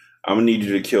you, I'm going to need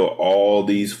you to kill all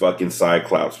these fucking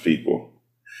Cyclops people."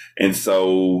 And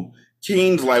so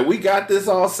Keen's like, "We got this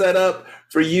all set up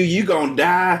for you. You going to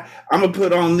die. I'm going to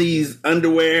put on these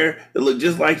underwear that look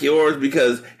just like yours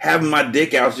because having my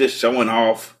dick out is just showing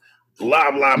off, blah,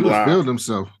 blah, blah." He was feeling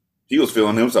himself. He was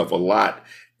feeling himself a lot.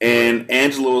 And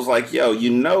Angela was like, "Yo, you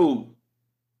know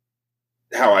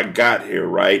how I got here,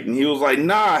 right?" And he was like,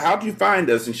 "Nah, how'd you find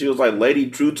us?" And she was like, "Lady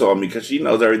True told me because she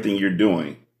knows everything you're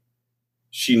doing.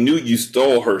 She knew you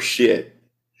stole her shit.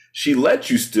 She let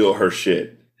you steal her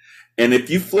shit. And if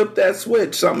you flip that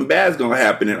switch, something bad's going to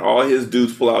happen." And all his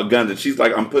dudes pull out guns. And she's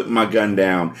like, "I'm putting my gun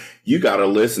down. You got to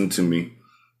listen to me.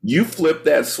 You flip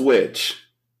that switch.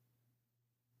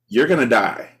 you're going to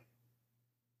die.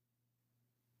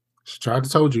 She tried to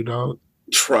told you, dog.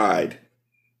 Tried.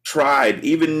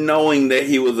 Even knowing that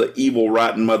he was an evil,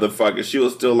 rotten motherfucker, she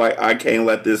was still like, I can't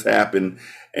let this happen.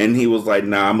 And he was like,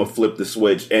 nah, I'm going to flip the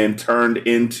switch, and turned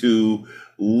into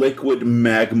liquid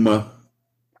magma.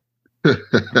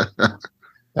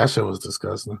 That shit was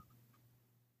disgusting.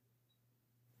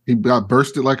 He got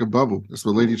bursted like a bubble. That's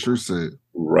what Lady Truth said.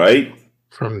 Right?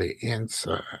 From the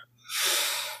inside.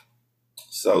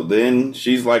 So then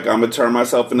she's like, I'm going to turn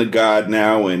myself into God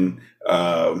now. And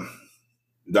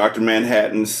Dr.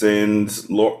 Manhattan sends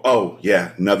oh,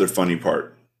 yeah, another funny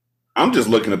part. I'm just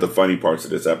looking at the funny parts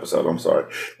of this episode. I'm sorry.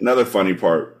 Another funny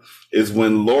part is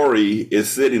when Lori is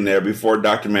sitting there before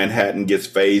Dr. Manhattan gets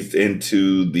phased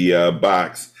into the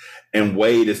box, and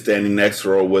Wade is standing next to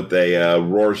her with a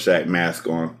Rorschach mask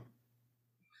on.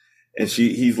 And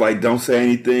he's like, don't say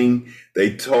anything.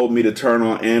 They told me to turn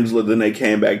on Angela. Then they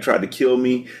came back, tried to kill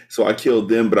me. So I killed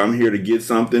them, but I'm here to get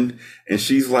something. And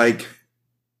she's like,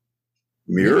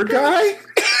 Mirror Guy?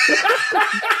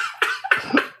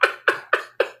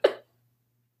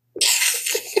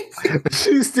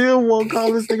 She still won't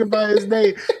call this nigga by his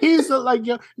name. He's like,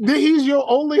 he's your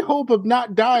only hope of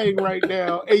not dying right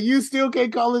now, and you still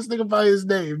can't call this nigga by his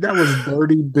name. That was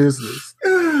dirty business.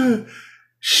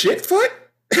 Shitfoot?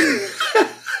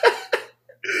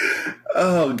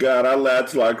 Oh God, I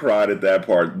laughed till I cried at that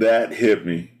part. That hit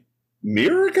me.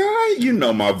 Mirror Guy? You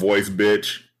know my voice,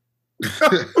 bitch.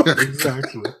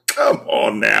 Exactly. Come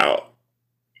on now.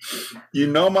 You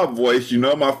know my voice, you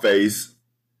know my face.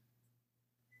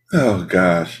 Oh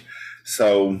gosh.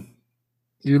 So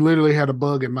you literally had a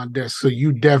bug at my desk, so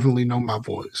you definitely know my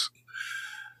voice.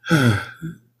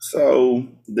 So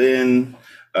then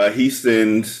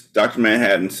Dr.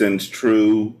 Manhattan sends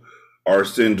True, or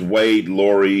sends Wade,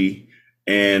 Lori,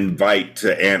 and Vite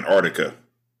to Antarctica.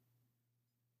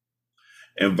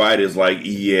 And Vite is like,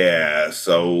 yeah,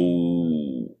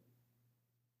 so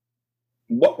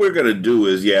what we're going to do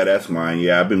is, yeah, that's mine.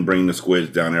 Yeah, I've been bringing the squids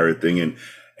down, everything.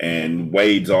 And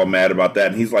Wade's all mad about that.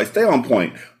 And he's like, stay on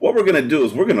point. What we're going to do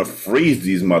is we're going to freeze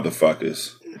these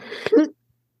motherfuckers.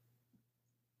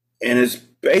 And it's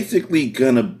basically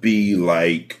going to be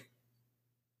like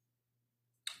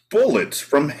bullets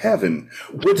from heaven,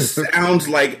 which sounds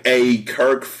like a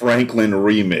Kirk Franklin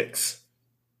remix.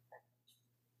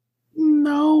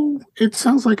 No, it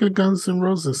sounds like a Guns N'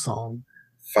 Roses song.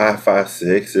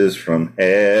 556 is from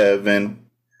heaven.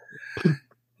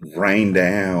 Rain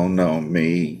down on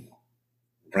me.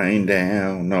 Rain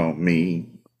down on me.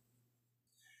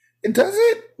 It does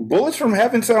it? Bullets from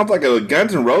Heaven sounds like a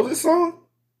Guns N' Roses song?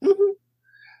 Mm-hmm.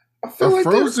 I feel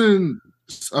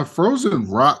a frozen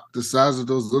rock the size of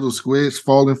those little squids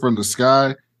falling from the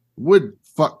sky would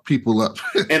fuck people up.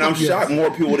 And I'm shocked more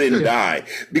people didn't die,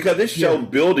 because this showed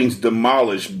buildings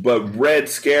demolished, but Red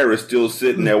Scare is still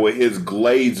sitting there with his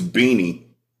glazed beanie.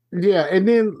 Yeah, and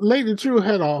then Lady True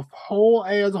had a whole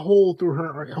ass hole through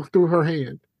her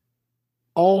hand.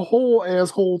 A whole ass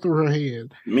hole through her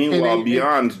hand. Meanwhile,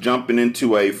 Beyond's jumping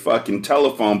into a fucking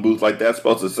telephone booth like that's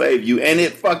supposed to save you, and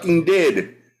it fucking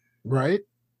did. Right?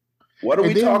 What are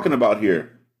we talking about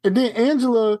here? And then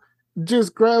Angela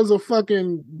just grabs a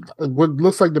fucking, what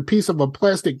looks like the piece of a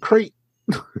plastic crate.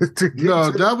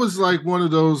 No, that was like one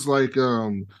of those like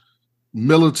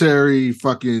military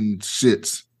fucking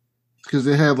shits. Because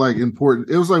they had like important,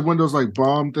 it was like one of those like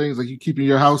bomb things, like you keep in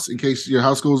your house in case your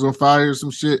house goes on fire or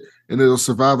some shit, and it'll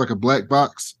survive like a black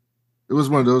box. It was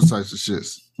one of those types of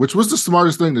shits, which was the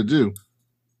smartest thing to do.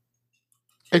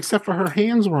 Except for her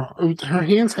hands her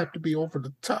hands have to be over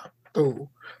the top, though.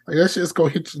 Like that shit's gonna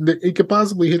hit you, it could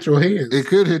possibly hit your hands. It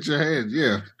could hit your hands,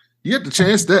 yeah. You have to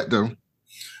chance that though.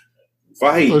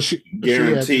 Fight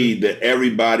guaranteed that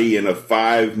everybody in a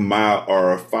 5 mile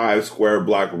or a 5 square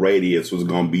block radius was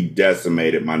going to be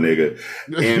decimated, my nigga.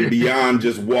 And Beyond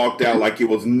just walked out like it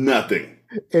was nothing.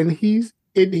 And he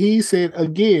said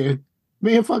again,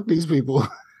 man, fuck these people.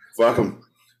 Fuck them.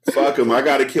 Fuck them. I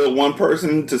got to kill one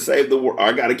person to save the world.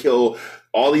 I got to kill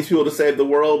all these people to save the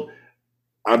world.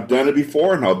 I've done it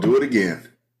before and I'll do it again.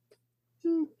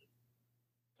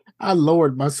 I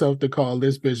lowered myself to call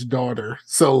this bitch daughter.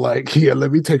 So, like, yeah,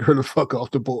 let me take her the fuck off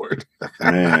the board.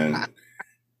 Man.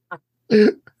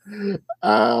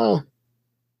 That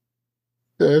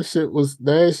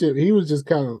shit. He was just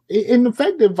kind of, and the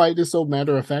fact that Vite is so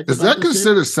matter of fact. Is that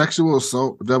considered sexual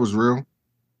assault? That was real?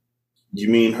 You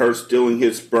mean her stealing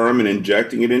his sperm and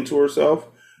injecting it into herself?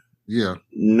 Yeah.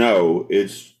 No,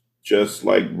 it's just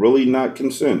like really not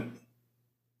consent.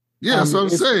 Yeah, that's what I'm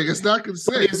saying. It's not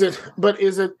consent.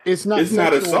 It's not. It's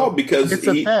not assault because it's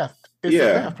a theft. It's a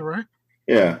theft, right?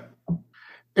 Yeah.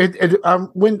 I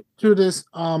went through this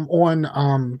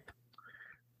on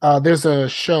there's a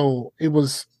show. It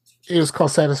was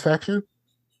called Satisfaction.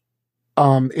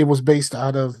 It was based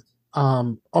out of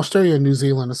Australia and New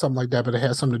Zealand or something like that, but it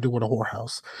had something to do with a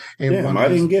whorehouse. And Damn, I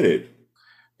didn't get it.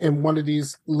 And one of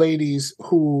these ladies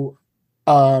who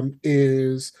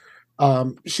is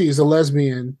she's a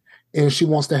lesbian and she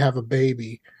wants to have a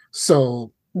baby.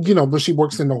 So, but she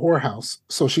works in the whorehouse.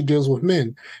 So she deals with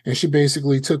men. And she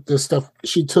basically took the stuff,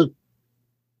 she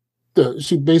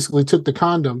basically took the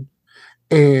condom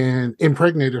and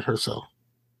impregnated herself.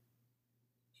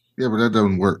 Yeah, but that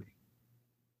doesn't work.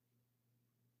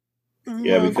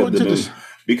 Yeah,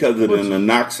 because of the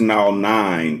Noxinol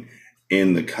 9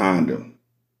 in the condom.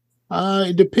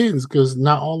 It depends, because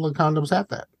not all the condoms have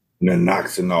that. The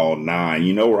Noxinol 9.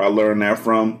 You know where I learned that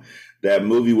from? That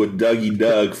movie with Dougie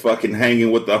Doug fucking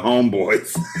hanging with the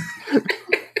homeboys.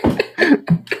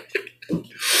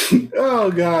 Oh,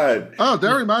 God. Oh,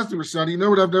 that reminds me, Rashawn. You know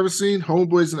what I've never seen?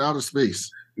 Homeboys in Outer Space.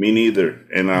 Me neither.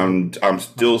 And I'm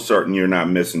still certain you're not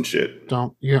missing shit. I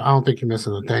don't think you're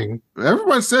missing a thing.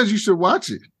 Everyone says you should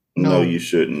watch it. No, you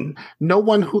shouldn't. No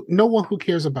one who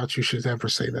cares about you should ever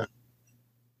say that.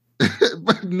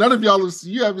 But none of y'all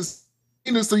you haven't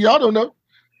seen it, so y'all don't know.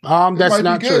 That's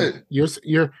not true. You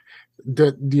said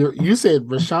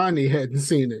Rashani hadn't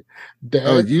seen it.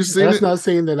 You seen that's it? Not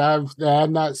saying that I've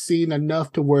not seen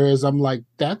enough to whereas I'm like,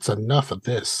 that's enough of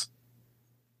this.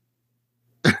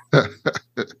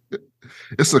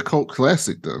 It's a cult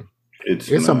classic, though.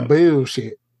 It's some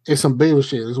bullshit. It's some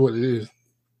bullshit, is what it is.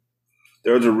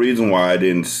 There's a reason why I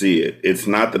didn't see it. It's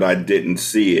not that I didn't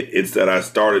see it. It's that I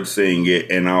started seeing it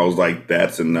and I was like,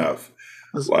 that's enough.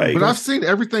 But I've seen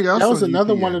everything else. That was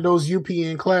another UPN. One of those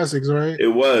UPN classics, right? It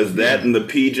was that and the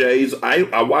PJs.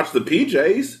 I watched the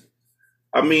PJs.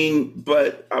 when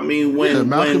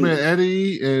Malcolm and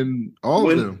Eddie and all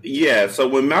of them. Yeah, so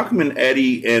when Malcolm and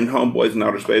Eddie and Homeboys in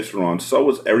Outer Space were on, so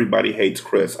was Everybody Hates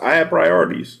Chris. I had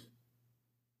priorities.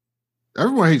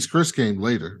 Everyone Hates Chris came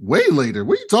later, way later.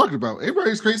 What are you talking about? Everybody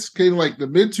Hates Chris came like the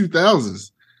mid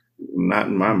 2000s. Not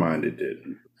in my mind, it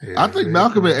didn't. I think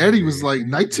Malcolm and Eddie was like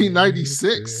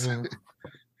 1996.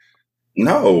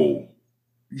 No.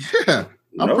 Yeah,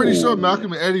 I'm pretty sure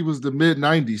Malcolm and Eddie was the mid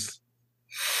 90s.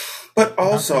 But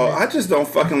also, I just don't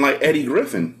fucking like Eddie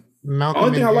Griffin. The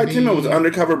only thing I liked him was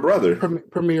Undercover Brother.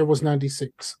 Premiere was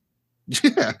 96.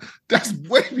 Yeah, that's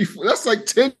way before. That's like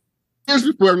 10 years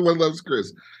before Everyone Loves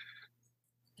Chris.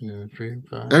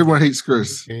 Everyone Hates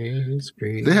Chris.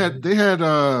 They had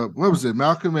what was it?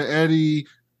 Malcolm and Eddie.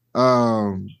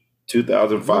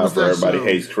 2005 for Everybody show?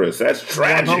 Hates Chris. That's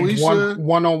tragic. Moesha,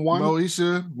 one-on-one.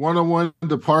 Moesha, one-on-one.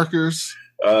 The Parkers.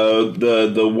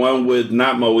 The one with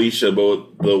not Moesha,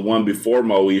 but the one before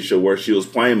Moesha, where she was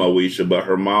playing Moesha, but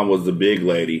her mom was the big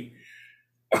lady.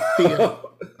 Thea.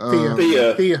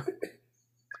 Thea.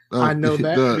 I know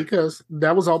that because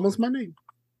that was almost my name.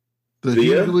 The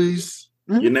Hugleys.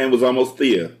 Mm-hmm. Your name was almost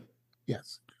Thea.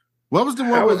 Yes. What was the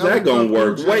one? How is that going to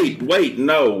work? Wait,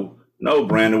 no,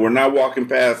 Brandon, we're not walking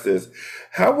past this.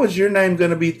 How was your name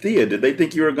going to be Thea? Did they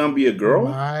think you were going to be a girl?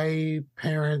 My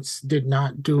parents did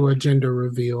not do a gender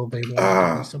reveal. They wanted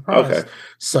to be surprised. Okay.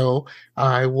 So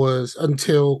I was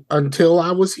until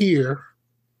I was here,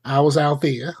 I was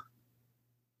Althea.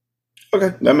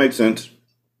 Okay, that makes sense.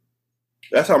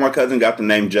 That's how my cousin got the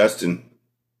name Justin.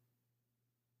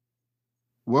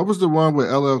 What was the one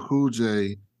with LL Cool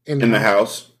J in the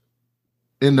house?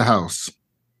 In the house.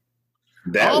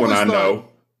 That one I know.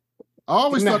 I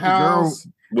always thought the girl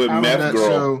with Meth Girl.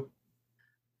 Show,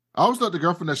 I always thought the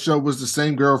girl from that show was the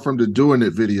same girl from the Doing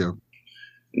It video.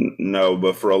 No,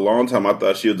 but for a long time I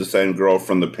thought she was the same girl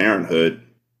from the Parenthood.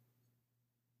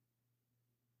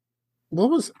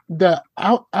 What was the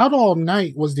Out All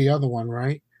Night was the other one,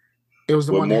 right? It was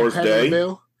the one Morris that had Patti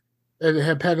LaBelle. It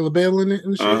had Patti LaBelle in it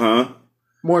and shit.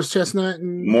 Morris Chestnut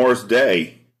and Morris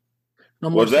Day. No,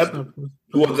 was that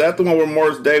the one where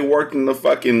Morris Day worked in the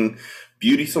fucking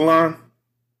beauty salon?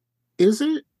 Is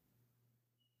it?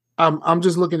 I'm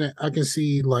just looking at. I can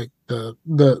see like the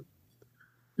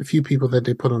few people that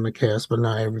they put on the cast, but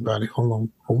not everybody. Hold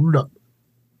up.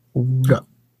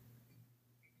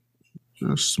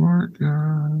 A smart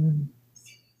guy.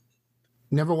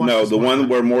 Never watched. No, the one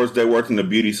where Morris Day worked in the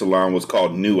beauty salon was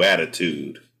called New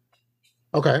Attitude.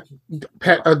 Okay,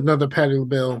 another Patti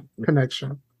LaBelle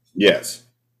connection. Yes.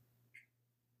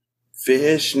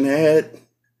 Fishnet,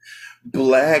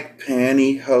 black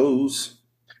pantyhose.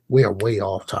 We are way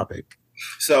off topic.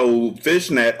 So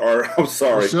Fishnet,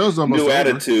 New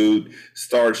Attitude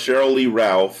starred Cheryl Lee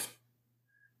Ralph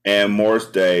and Morris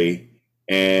Day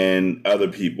and other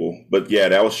people. But yeah,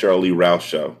 that was Cheryl Lee Ralph's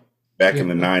show back in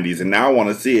the 90s, and now I want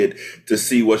to see it to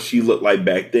see what she looked like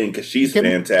back then, because she's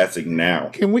fantastic now.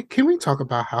 Can we talk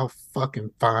about how fucking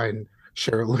fine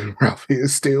Sherilyn Ralphie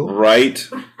is still? Right?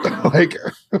 Like,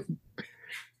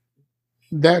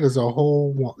 that is a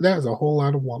whole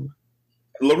lot of woman.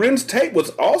 Lorenz Tate was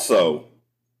also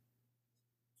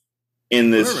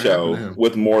in this show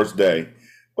with Morris Day.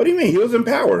 What do you mean? He was in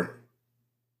Power.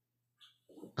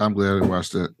 I'm glad I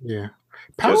watched that. Yeah.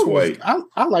 Power. Just wait.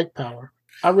 I like Power.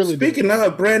 I really do. Speaking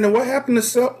of, Brandon, what happened to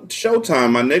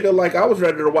Showtime, my nigga? Like, I was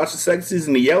ready to watch the second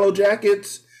season of Yellow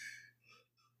Jackets,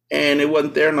 and it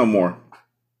wasn't there no more.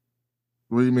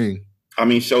 What do you mean? I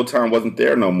mean, Showtime wasn't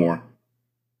there no more.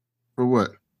 For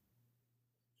what?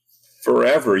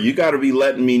 Forever. You got to be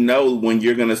letting me know when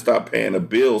you're going to stop paying a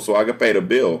bill so I can pay the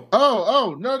bill.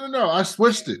 Oh, no. I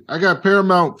switched it. I got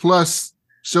Paramount Plus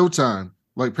Showtime,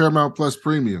 like Paramount Plus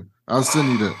Premium. I'll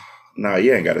send you that. No,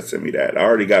 you ain't got to send me that. I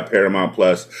already got Paramount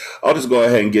Plus. I'll just go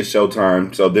ahead and get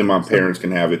Showtime so then my parents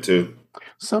can have it too.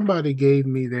 Somebody gave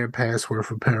me their password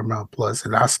for Paramount Plus,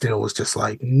 and I still was just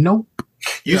like, nope.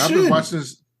 You should.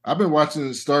 I've been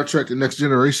watching Star Trek: The Next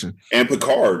Generation and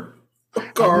Picard.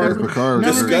 Picard.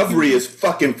 Discovery is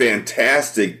fucking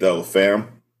fantastic, though,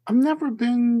 fam. I've never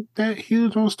been that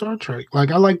huge on Star Trek.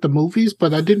 Like, I like the movies,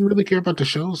 but I didn't really care about the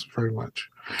shows very much.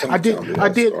 I did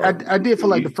for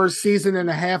like the first season and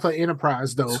a half of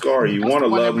Enterprise, though. Scar, you want to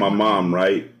love my mom,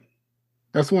 right?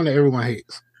 That's one that everyone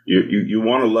hates. You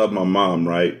want to love my mom,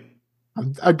 right?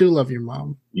 I do love your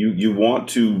mom. You want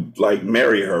to like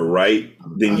marry her, right?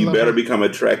 Then you better become a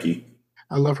Trekkie.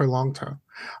 I love her long time.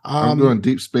 I'm doing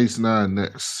Deep Space Nine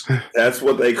next. That's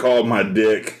what they call my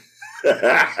dick.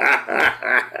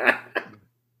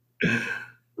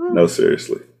 No,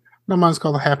 seriously. No, mine's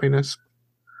called Happiness.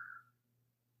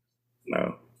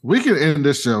 No. We can end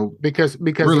this show because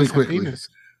really quickly. Happiness.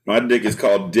 My dick is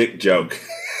called Dick Joke.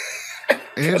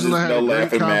 Angela had a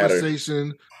great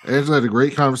conversation. Angela had a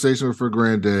great conversation with her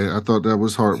granddad. I thought that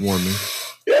was heartwarming.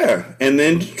 Yeah. And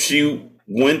then she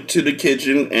went to the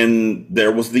kitchen and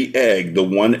there was the egg, the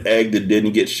one egg that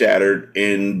didn't get shattered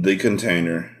in the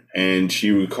container. And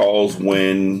she recalls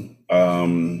when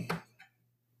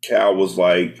Cal was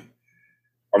like,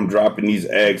 I'm dropping these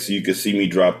eggs so you can see me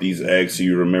drop these eggs so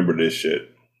you remember this shit.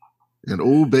 And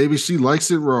oh, baby, she likes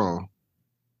it raw.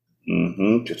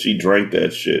 Mm-hmm. Because she drank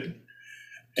that shit.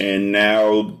 And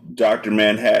now Dr.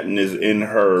 Manhattan is in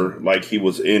her like he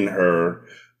was in her.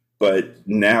 But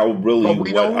now really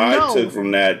what I took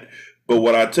from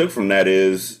that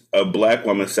is a black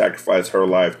woman sacrificed her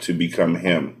life to become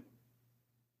him.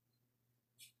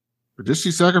 Did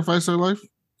she sacrifice her life?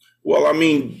 Well, I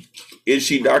mean, is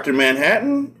she Dr.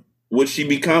 Manhattan? Would she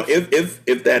become,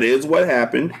 if that is what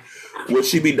happened, would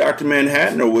she be Dr.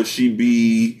 Manhattan or would she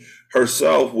be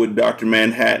herself with Dr.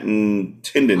 Manhattan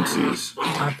tendencies?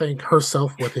 I think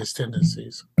herself with his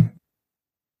tendencies.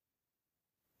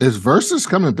 Is Versus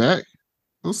coming back?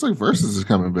 Looks like Versus is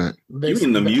coming back. You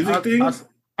mean the music thing?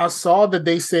 I saw that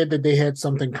they said that they had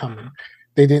something coming.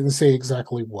 They didn't say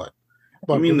exactly what.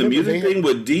 But you mean the music thing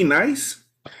with D Nice?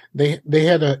 They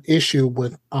had an issue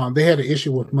with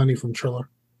money from Triller.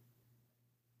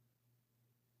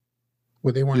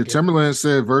 Where they weren't. Yeah, Timberland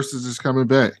said Versus is coming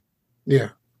back. Yeah,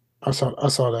 I saw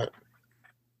that.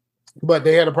 But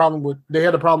they had a problem with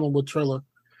Triller,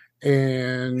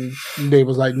 and they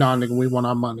was like, "Nah, nigga, we want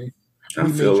our money."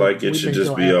 I feel like it should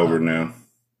just be over now.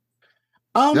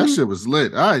 That shit was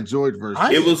lit. I enjoyed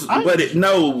Versus.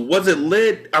 Was it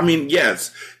lit? I mean,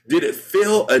 yes. Did it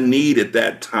fill a need at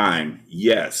that time?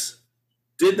 Yes.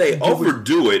 Did they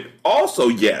overdo it? Also,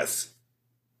 yes.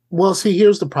 Well, see,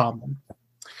 here's the problem.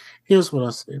 Here's what I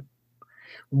said.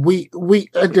 We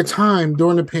at the time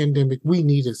during the pandemic, we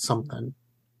needed something.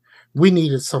 We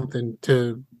needed something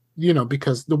to,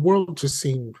 because the world just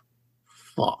seemed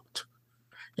fucked.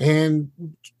 And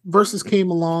Versus came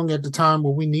along at the time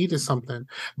where we needed something.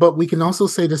 But we can also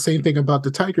say the same thing about the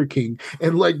Tiger King.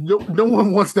 And like no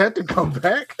one wants that to come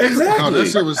back. Exactly. Oh, that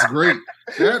shit was great.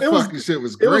 Shit was great. It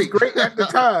was great at the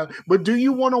time. But do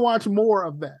you want to watch more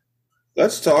of that?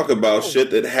 Let's talk about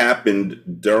shit that happened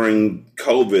during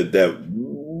COVID that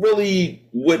really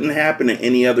wouldn't happen at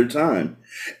any other time.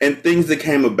 And things that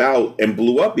came about and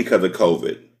blew up because of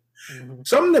COVID. Mm-hmm.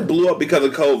 Something that blew up because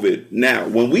of COVID. Now,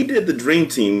 when we did the Dream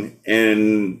Team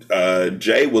and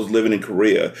Jay was living in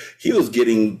Korea, he was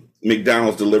getting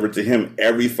McDonald's delivered to him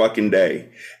every fucking day.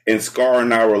 And Scar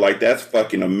and I were like, that's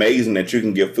fucking amazing that you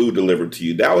can get food delivered to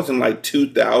you. That was in like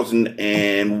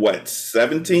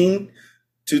 2017,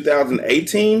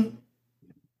 2018.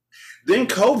 Then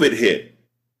COVID hit.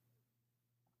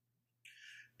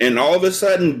 And all of a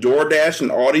sudden, DoorDash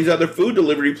and all these other food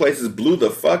delivery places blew the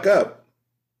fuck up.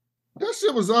 That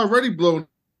shit was already blown.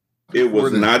 It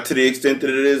was not to the extent that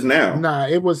it is now. Nah,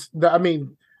 it was. I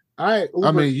mean,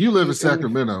 you live in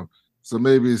Sacramento, so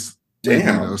maybe it's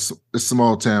it's a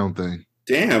small town thing.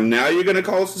 Damn, now you're gonna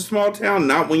call us a small town?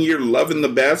 Not when you're loving the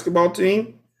basketball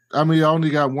team? I mean, I only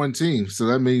got one team, so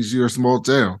that means you're a small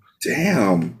town.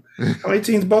 Damn. How many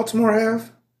teams Baltimore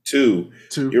have? Two.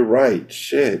 You're right.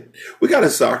 Shit. We got a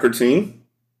soccer team.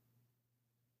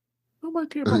 Nobody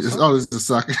care about soccer. Oh, it's a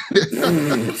soccer.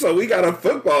 So we got a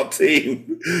football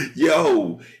team.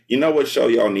 Yo, you know what show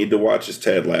y'all need to watch is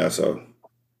Ted Lasso.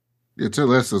 Yeah, Ted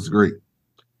Lasso's great.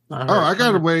 I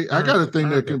got a thing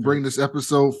that can bring this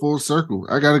episode full circle.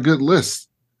 I got a good list.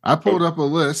 I pulled up a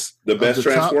list. The best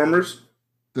Transformers?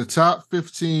 The top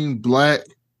 15 black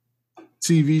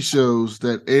TV shows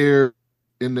that aired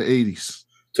in the 80s.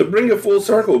 To bring it full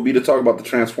circle would be to talk about the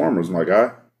Transformers, my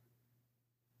guy.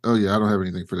 Oh, yeah, I don't have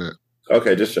anything for that.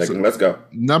 Okay, just checking. So, let's go.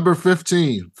 Number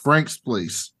 15, Frank's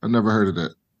Place. I never heard of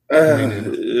that.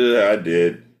 I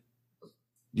did.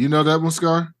 You know that one,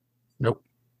 Scar? Nope.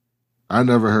 I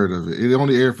never heard of it. It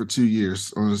only aired for 2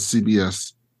 years on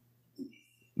CBS.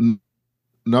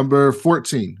 Number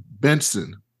 14,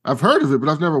 Benson. I've heard of it, but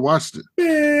I've never watched it.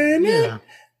 Yeah.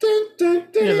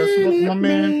 That's my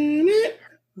man.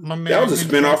 That was a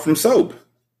spinoff from Soap.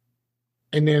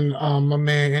 And then my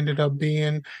man ended up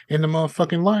being in the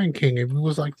motherfucking Lion King. And we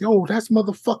was like, yo, that's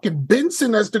motherfucking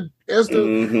Benson as the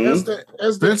Benson's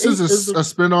a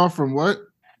spinoff from what?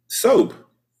 Soap.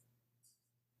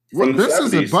 Well,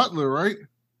 Benson's a butler, right?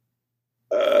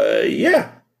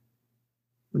 Yeah.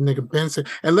 Nigga Benson.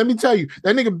 And let me tell you,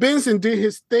 that nigga Benson did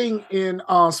his thing in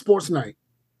Sports Night.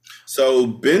 So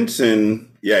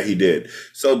Benson, yeah, he did.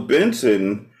 So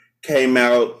Benson came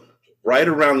out right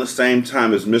around the same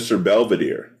time as Mr.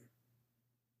 Belvedere.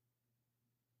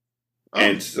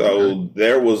 And so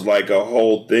there was like a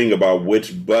whole thing about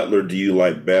which butler do you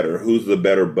like better? Who's the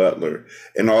better butler?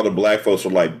 And all the black folks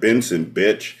were like, Benson,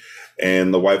 bitch.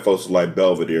 And the white folks were like,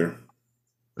 Belvedere.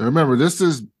 Remember, this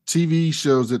is TV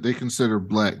shows that they consider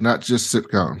black, not just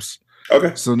sitcoms.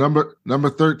 Okay. So number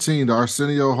 13, the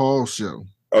Arsenio Hall Show.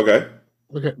 Okay.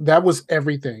 That was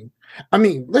everything. I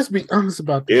mean, let's be honest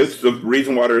about this. It's the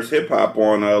reason why there's hip hop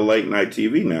on late night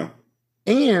TV now.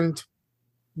 And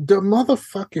the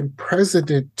motherfucking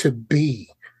president-to-be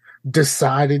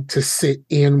decided to sit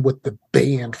in with the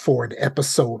band for an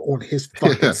episode on his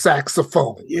fucking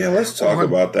saxophone. Yeah, let's talk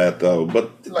about that, though.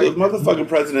 But the motherfucking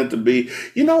president-to-be,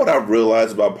 you know what I've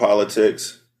realized about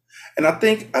politics? And I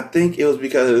think it was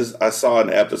because I saw an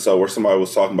episode where somebody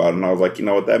was talking about it, and I was like, you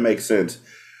know what, that makes sense.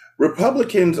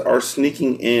 Republicans are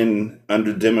sneaking in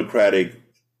under Democratic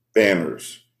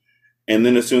banners. And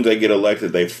then as soon as they get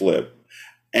elected, they flip.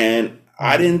 And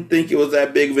I didn't think it was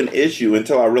that big of an issue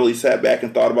until I really sat back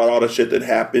and thought about all the shit that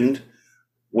happened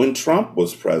when Trump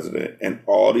was president. And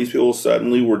all these people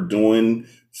suddenly were doing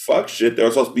fuck shit. They were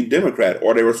supposed to be Democrat,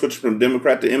 or they were switching from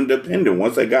Democrat to independent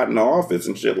once they got into office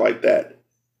and shit like that.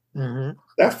 Mm-hmm.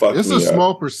 That fucked me up. It's a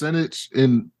small percentage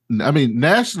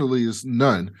nationally is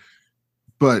none.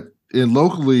 But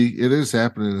locally, it is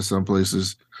happening in some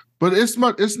places. But it's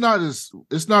not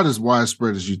as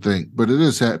widespread as you think. But it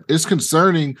is it's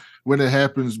concerning when it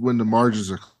happens when the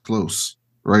margins are close,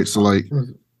 right? So like,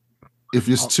 if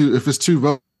it's two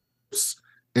votes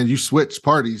and you switch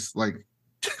parties, like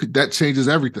that changes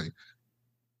everything.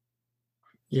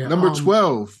 Yeah. Number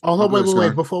 12. Oh,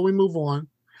 wait. Before we move on,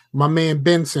 my man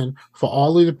Benson, for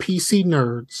all of the PC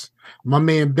nerds, my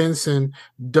man Benson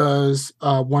does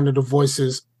one of the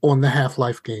voices on the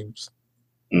Half-Life games.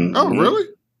 Mm-hmm. Oh, really?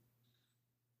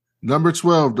 Number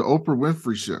 12, the Oprah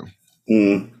Winfrey Show.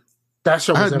 Mm. That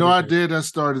show. I had no idea that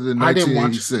started in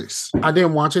 1986. I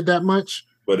didn't watch it that much,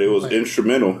 but it was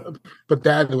instrumental. But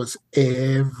that was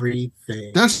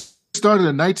everything. That started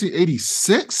in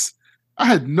 1986. I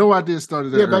had no idea it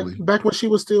started that early. Back when she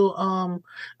was still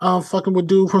fucking with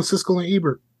dude from Siskel and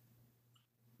Ebert.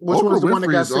 Which one's the one that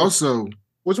got sick? Also,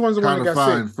 which one's the one that got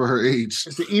fine sick? For her age?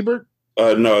 Is it Ebert?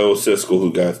 No, it was Siskel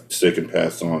who got sick and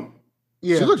passed on.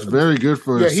 Yeah, she looks very good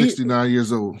for 69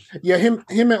 years old. Yeah, him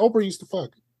and Oprah used to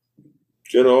fuck.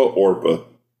 Good old Orpah.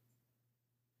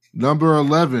 Number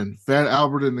 11, Fat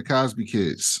Albert and the Cosby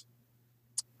Kids.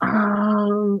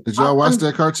 Did y'all watch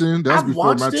that cartoon? That was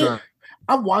before my time.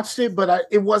 I watched it, but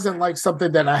it wasn't like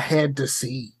something that I had to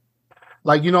see.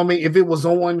 Like, you know what I mean? If it was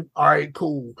on, all right,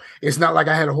 cool. It's not like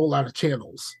I had a whole lot of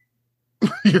channels.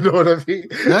 You know what I mean?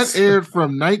 That aired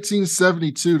from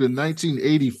 1972 to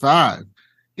 1985.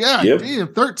 Yeah,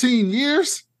 damn, 13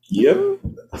 years? Yep.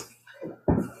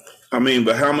 I mean,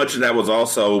 but how much of that was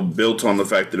also built on the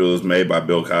fact that it was made by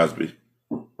Bill Cosby?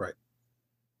 Right.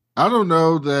 I don't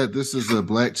know that this is a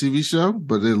black TV show,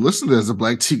 but it listed as a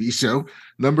black TV show.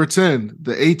 Number 10,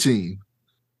 The A-Team.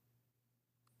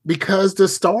 Because the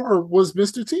star was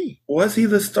Mr. T. Was he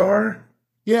the star?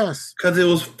 Yes. Because it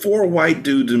was 4 white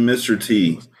dudes and Mr.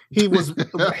 T. He was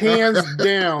hands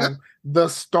down the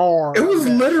star. It was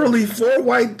literally 4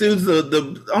 white dudes.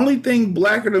 The only thing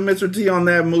blacker than Mr. T on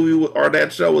that movie or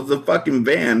that show was the fucking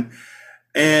van.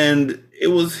 And it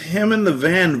was him in the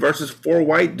van versus 4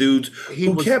 white dudes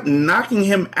who kept knocking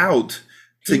him out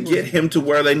to get him to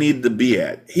where they needed to be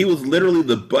at. He was literally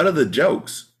the butt of the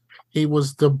jokes. He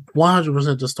was the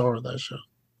 100% the star of that show.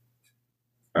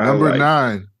 Number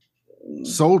 9,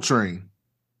 Soul Train.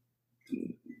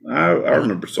 I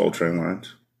remember Soul Train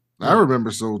lines. I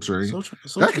remember Soul Train. Soul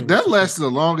Train that lasted a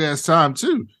long ass time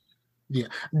too. Yeah,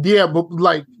 but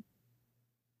like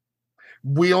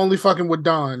we only fucking with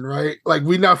Don, right? Like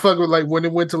we not fucking with like when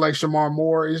it went to like Shamar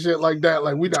Moore and shit like that.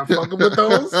 Like we not fucking with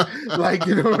those. Like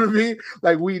you know what I mean?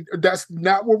 Like that's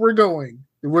not where we're going.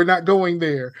 We're not going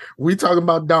there. We talking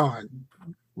about Don.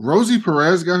 Rosie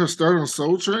Perez got her start on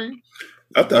Soul Train.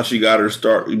 I thought she got her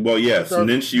start. Well, yes, and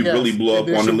then she really blew up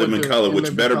on The Living Color,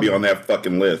 which better be on that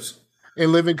fucking list.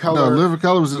 In Living Color, no, Living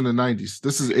Color was in the 90s.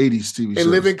 This is 80s TV show. And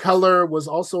Living Color was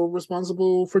also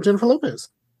responsible for Jennifer Lopez.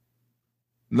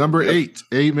 Number 8,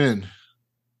 Amen.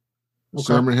 Okay.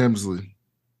 Sherman Hemsley,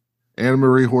 Anna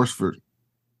Marie Horsford.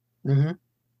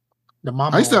 Mm-hmm.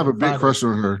 I used to have a big crush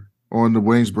on her on the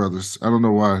Wayans Brothers. I don't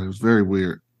know why. It was very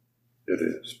weird. It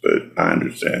is, but I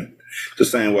understand. The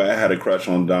same way I had a crush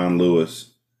on Dawn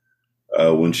Lewis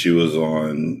when she was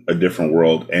on A Different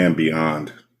World and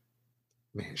Beyond.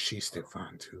 Man, she's still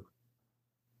fine too.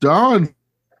 Dawn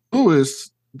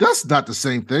Lewis, that's not the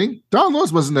same thing. Dawn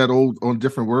Lewis wasn't that old on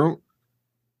Different World.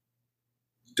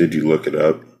 Did you look it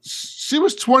up? She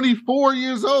was 24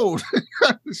 years old.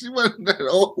 She wasn't that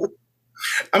old.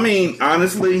 I mean,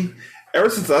 honestly, ever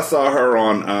since I saw her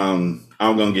on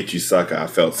I'm Gonna Get You Sucker, I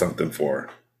felt something for her.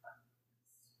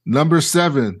 Number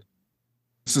 7.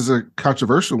 This is a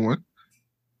controversial one.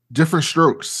 Different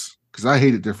Strokes, because I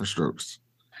hated Different Strokes.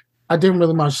 I didn't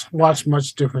really watch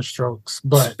much Different Strokes,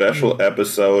 but special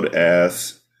episode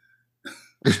ass.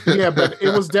 Yeah, but it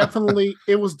was definitely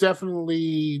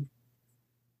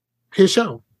his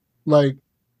show. Like,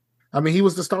 I mean, he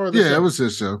was the star of the show. Yeah, it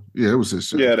was his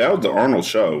show. Yeah, that was the Arnold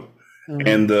show. Mm-hmm.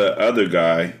 And the other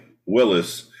guy,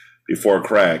 Willis, before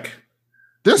crack.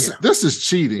 This is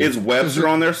cheating. Is Webster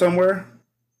on there somewhere?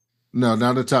 No,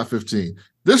 not in the top 15.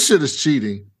 This shit is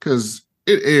cheating because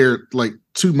it aired like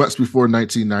 2 months before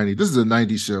 1990. This is a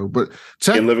 90s show, but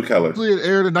in Living Color. It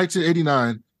aired in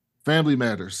 1989. Family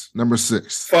Matters, number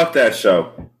 6. Fuck that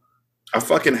show. I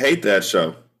fucking hate that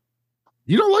show.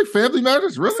 You don't like Family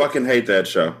Matters, really? I fucking hate that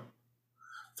show.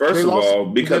 First of all,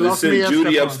 because it sent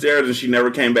Judy upstairs and she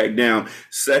never came back down.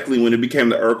 Secondly, when it became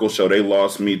the Urkel show, they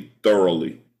lost me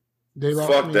thoroughly.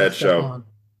 Fuck that show.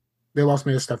 They lost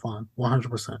me to Stefan,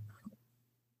 100%.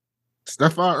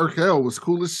 Stefan Urkel was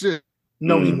cool as shit.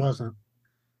 No, he wasn't.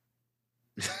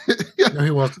 No,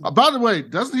 he wasn't. By the way,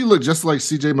 doesn't he look just like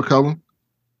CJ McCollum?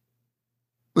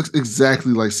 Looks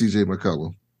exactly like CJ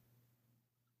McCollum.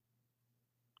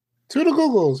 To the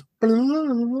Googles.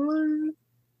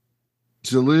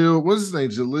 Jaleel, what's his name?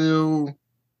 Jaleel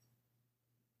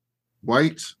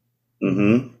White?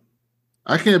 Mm-hmm.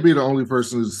 I can't be the only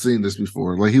person who's seen this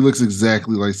before. Like, he looks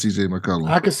exactly like CJ McCollum.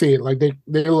 I can see it. Like, they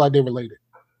look like they're related.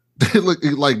 They look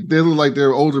like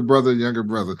their older brother and younger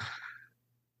brother.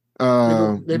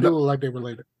 They do look like they're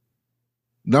related.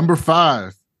 Number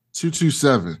 5,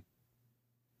 227.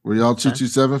 Were y'all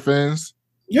 227 fans?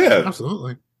 Yeah.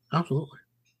 Absolutely.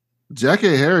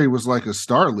 Jackie Harry was like a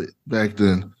starlet back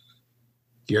then.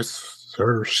 Yes,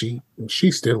 sir. She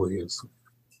still is.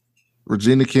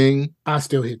 Regina King. I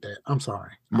still hit that. I'm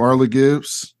sorry. Marla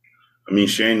Gibbs. I mean,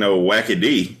 she ain't no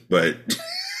wackadee, but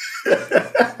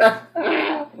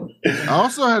I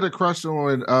also had a crush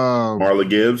on Marla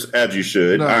Gibbs, as you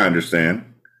should. No, I understand.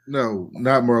 No,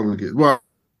 not Marla Gibbs. Well,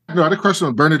 no, I had a crush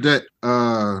on Bernadette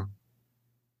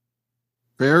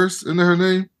Ferris, isn't her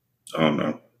name? I don't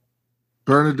know.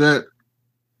 Bernadette,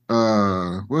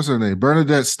 what's her name?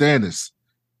 Bernadette Stannis.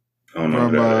 I don't know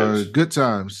who that is. Good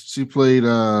Times. She played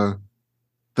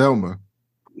Thelma.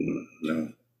 No.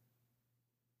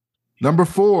 Number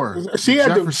 4. She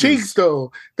had them cheeks,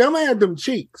 though. Thelma had them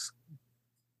cheeks.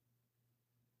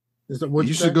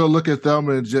 You should go look at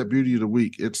Thelma and Jet Beauty of the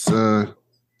Week. It's a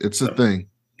thing.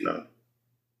 No.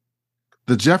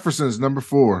 The Jeffersons, number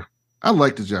 4. I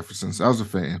like the Jeffersons. I was a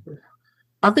fan.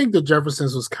 I think the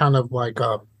Jeffersons was kind of like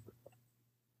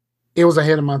It was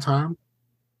ahead of my time.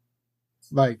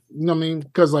 Like, you know what I mean?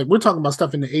 Because like we're talking about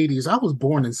stuff in the 80s. I was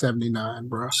born in 79,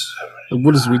 bro.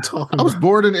 What is we talking I was about?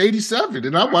 born in 87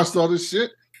 and I watched all this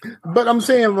shit. But I'm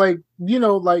saying, like, you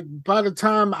know, like by the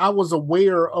time I was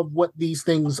aware of what these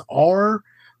things are,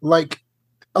 like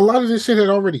a lot of this shit had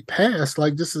already passed.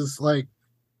 Like, this is like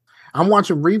I'm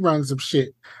watching reruns of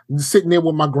shit, sitting there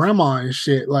with my grandma and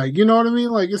shit. Like, you know what I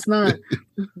mean? Like, it's not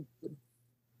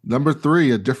Number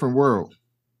 3, A Different World.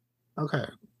 okay.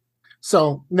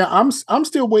 So now I'm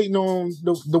still waiting on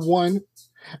the one.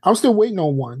 I'm still waiting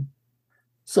on one.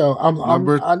 So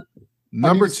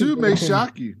Number 2 may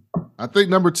shock you. I think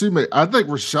number 2 may. I think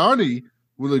Rashani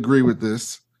will agree with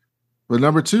this, but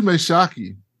number 2 may shock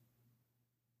you.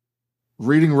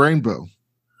 Reading Rainbow.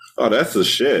 Oh, that's the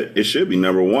shit. It should be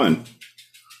number 1.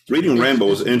 Reading Rainbow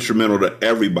is instrumental to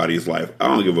everybody's life. I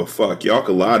don't give a fuck. Y'all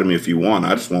can lie to me if you want.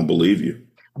 I just won't believe you.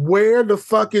 Where the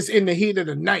fuck is In the Heat of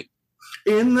the Night?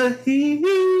 In the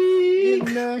heat.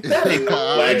 That ain't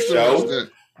no black show.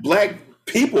 Black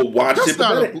people watch it.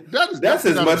 That's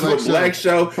as much of a black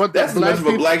show. But that's as much of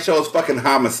a black show as fucking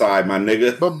Homicide, my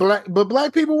nigga. But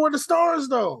black people were the stars,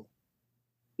 though.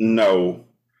 No.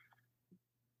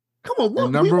 Come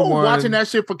on, we weren't watching that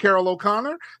shit for Carol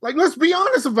O'Connor. Like, let's be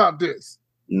honest about this.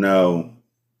 No.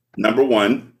 Number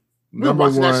 1. We were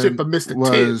watching that shit for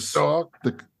Mr. Tibbs, dog.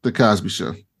 The Cosby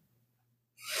Show.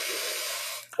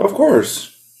 Of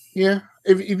course. Yeah.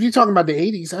 If you're talking about the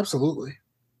 80s, absolutely.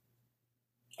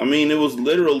 I mean, it was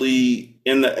literally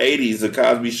in the 80s, the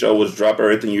Cosby Show was drop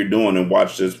everything you're doing and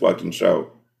watch this fucking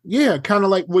show. Yeah, kind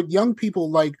of like with young people,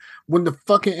 like when the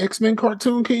fucking X-Men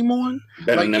cartoon came on.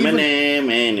 Like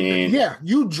yeah,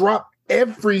 you drop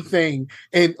everything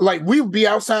and like we would be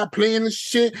outside playing and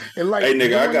shit and like, hey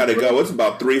nigga, I gotta go. It's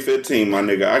about 3:15, my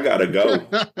nigga. I gotta go.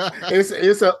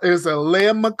 it's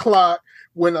 11 o'clock.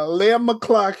 When 11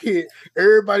 o'clock hit,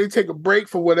 everybody take a break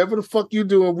for whatever the fuck you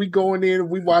doing. We going in and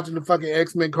we watching the fucking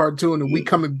X-Men cartoon and we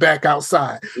coming back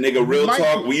outside. Nigga, real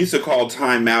talk, we used to call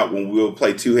timeout when we would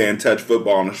play two-hand touch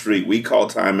football on the street. We call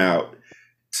timeout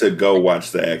to go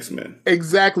watch the X-Men.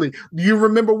 Exactly. You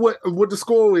remember what the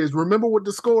score is. Remember what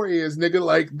the score is, nigga.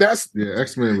 Like, that's... Yeah,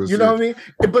 X-Men was... You know what I mean?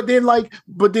 But then,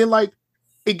 like,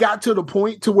 it got to the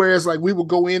point to where it's like we would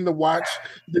go in to watch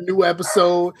the new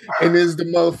episode and there's the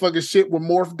motherfucking shit where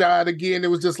Morph died again. It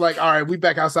was just like, all right, we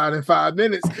back outside in 5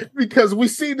 minutes because we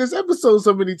see this episode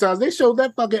so many times. They showed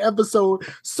that fucking episode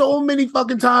so many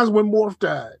fucking times when Morph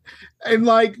died. And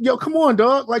like, yo, come on,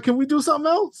 dog. Like, can we do something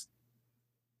else?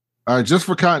 All right, just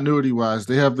for continuity wise,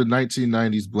 they have the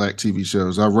 1990s black TV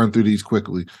shows. I'll run through these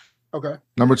quickly. Okay.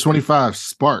 Number 25,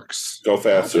 Sparks. Go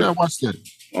faster. Yeah, I watched it.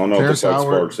 I don't know Terrence what the fuck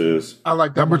Sparks is. I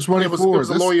like that. Number 24. It was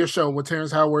a lawyer show with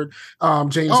Terrence Howard,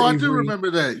 James Avery. I do remember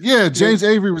that. Yeah, James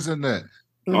Avery was in that.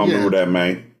 I don't remember that,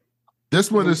 man. This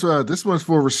one is this one's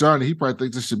for Rashani. He probably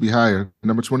thinks this should be higher.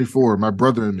 Number 24, My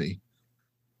Brother and Me.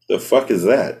 The fuck is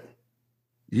that?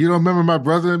 You don't remember My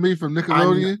Brother and Me from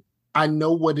Nickelodeon? I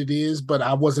know what it is, but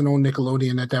I wasn't on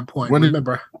Nickelodeon at that point.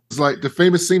 Remember? It's like the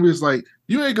famous scene was like,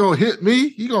 "You ain't gonna hit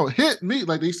me. You gonna hit me."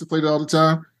 Like they used to play that all the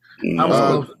time.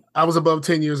 I was above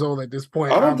 10 years old at this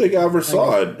point. I don't think I ever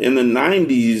saw it. In the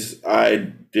 90s, I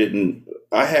didn't.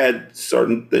 I had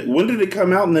certain... When did it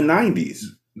come out in the 90s?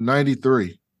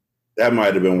 93. That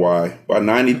might have been why. By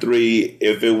 93,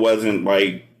 if it wasn't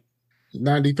like...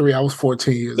 93, I was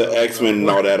 14 years old. The X-Men and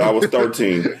all that, I was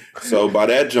 13. So by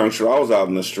that juncture, I was out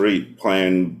in the street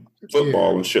playing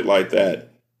football and shit like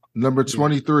that. Number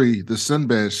 23, The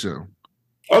Sinbad Show.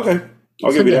 Okay.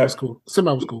 I'll give you that.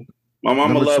 Sinbad was cool. My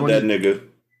mama loved that nigga.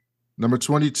 Number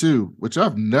 22, which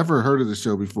I've never heard of the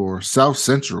show before, South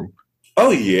Central.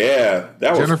 Oh, yeah.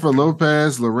 That Jennifer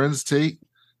Lopez, Lorenz Tate.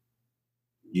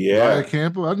 Yeah. Maya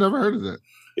Campbell. I've never heard of that.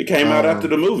 It came out after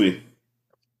the movie.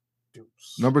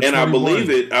 Number 21. And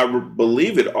I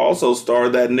believe it also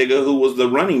starred that nigga who was the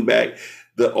running back,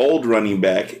 the old running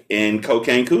back in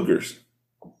Cocaine Cougars.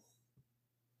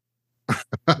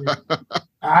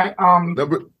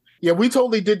 Yeah, we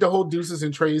totally did the whole Deuces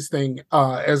and Trays thing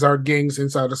as our gangs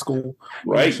inside of school.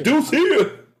 Right, Deuce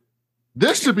here.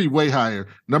 This should be way higher.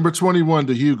 Number 21,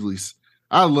 The Hughleys.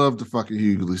 I love the fucking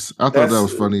Hughleys. I thought that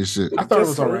was funny as shit. I thought it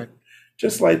was all right.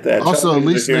 Just like that. Also,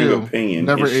 Elise Neal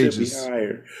never it ages. Should be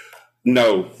higher.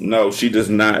 No, she does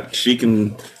not. She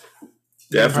can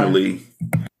definitely.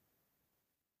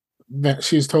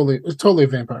 She's totally a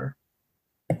vampire.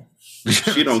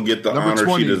 She don't get the honor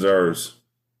 20. She deserves.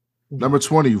 Number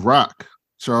 20, Rock,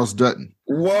 Charles Dutton.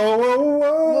 Whoa.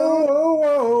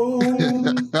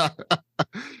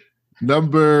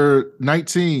 Number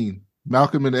 19,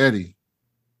 Malcolm and Eddie.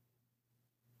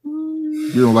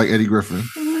 You don't like Eddie Griffin?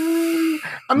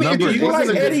 I mean, Number it You like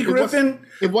wasn't a Eddie good, Griffin?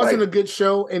 it wasn't Like- a good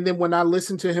show. And then when I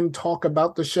listened to him talk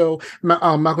about the show,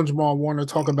 Malcolm Jamal Warner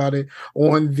talk about it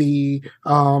on the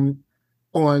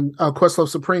Questlove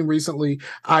Supreme recently,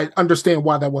 I understand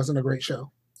why that wasn't a great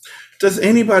show. Does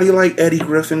anybody like Eddie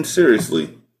Griffin?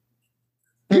 Seriously.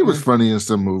 He was funny in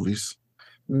some movies.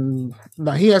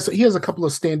 No, he has a couple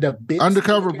of stand up bits.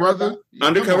 Undercover Brother.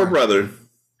 Undercover Brother.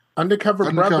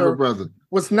 Undercover Brother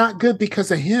was not good because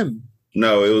of him.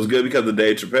 No, it was good because of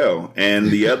Dave Chappelle and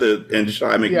the other and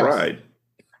Shy McBride.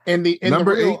 And the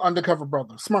Number real 8 Undercover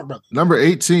Brother, Smart Brother. Number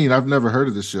 18, I've never heard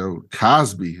of this show.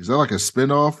 Cosby. Is that like a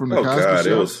spinoff from the Oh Cosby God,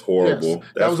 Show? it was horrible. Yes.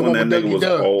 That That's was the when one that with nigga Dougie was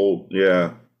Doug. old.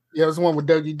 Yeah. Yeah, it was the one with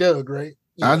Dougie Doug, right?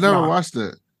 I never Nah. watched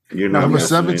that. You're not Number missing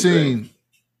 17, anything.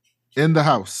 In the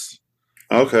House.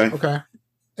 Okay. Okay.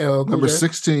 Cool Number J.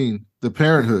 16, The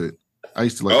Parenthood. I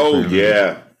used to like The Oh Parenthood.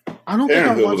 yeah. I don't think I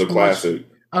Parenthood was watched a much. classic.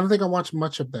 I don't think I watched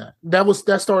much of that.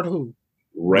 That starred who?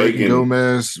 Reagan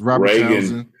Gomez, Robert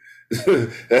Townsend.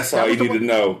 Reagan. That's all was you the need one- to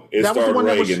know. It that was the starred one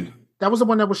that was- Reagan. That was the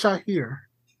one that was shot here.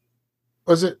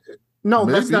 Was it? No,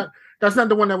 that's Maybe. not. That's not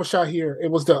the one that was shot here. It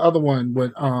was the other one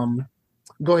with.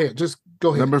 Go ahead. Just go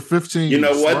ahead. Number 15. You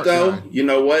know what Smart though? Guy. You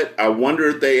know what? I wonder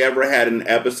if they ever had an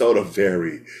episode, a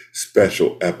very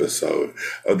special episode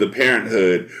of The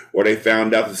Parenthood, where they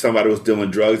found out that somebody was dealing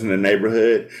drugs in the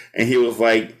neighborhood, and he was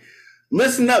like,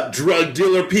 "Listen up, drug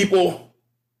dealer people,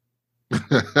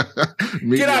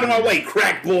 get out of my way,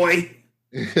 crack boy."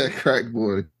 Yeah, crack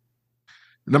boy.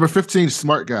 Number 15,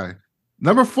 Smart Guy.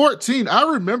 Number 14, I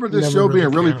remember this Never show really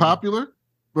being really cared. popular,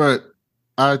 but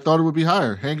I thought it would be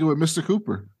higher. Hanging with Mr.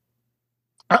 Cooper.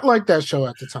 I liked that show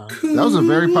at the time. That was a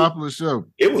very popular show.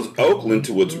 It was Oakland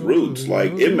to its roots.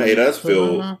 Like it made us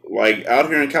feel like out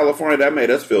here in California. That made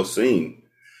us feel seen.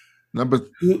 Number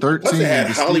Plus, 13, it had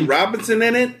the Holly Steve- Robinson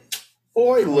in it.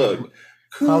 Boy, look,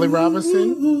 Holly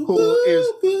Robinson, who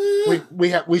is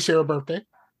we share a birthday.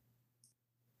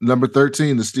 Number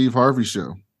 13, The Steve Harvey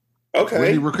Show. okay.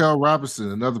 Wendy Raquel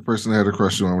Robinson, another person I had a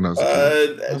crush on when I was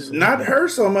a kid. Not her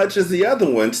so much as the other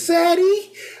one,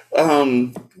 Sadie.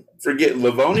 Forget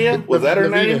Livonia. Was that her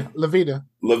name? Levita.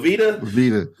 Levita.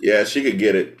 Vita. Yeah, she could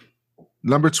get it.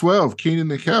 Number 12,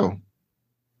 Keenan and Kel.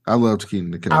 I loved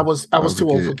Keenan and Kel. I was a too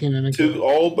old kid. for Kenan and Too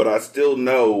old, but I still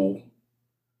know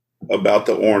about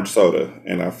the orange soda,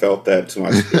 and I felt that to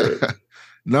my spirit.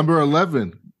 Number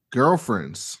 11,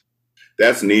 Girlfriends.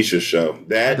 That's Nisha's show.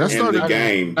 That That and started the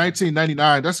game.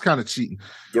 1999. That's kind of cheating.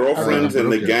 Girlfriends in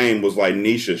the okay. game was like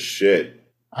Nisha's shit.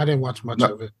 I didn't watch much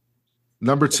No. of it.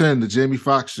 Number 10, The Jamie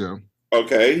Foxx Show.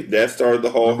 Okay, that started the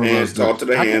whole Never hand watched that. talk to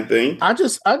the hand thing. I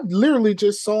literally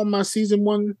just saw my season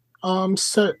 1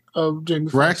 set of Jamie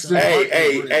Foxx. Braxton.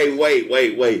 Hey,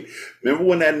 wait. Remember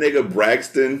when that nigga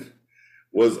Braxton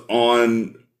was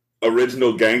on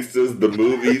Original Gangsters, the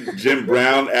movie, Jim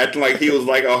Brown, acting like he was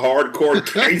like a hardcore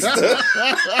gangster?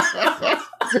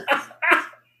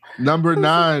 Number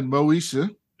 9,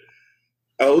 Moesha.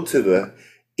 O to the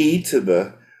E to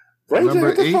the. Ray J, Number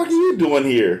what the 8. fuck are you doing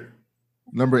here?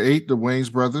 Number 8, The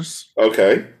Wayans Brothers.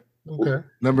 Okay. Okay.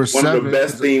 Number One 7. of the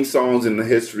best theme songs in the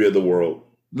history of the world.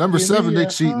 Number Give 7, me they a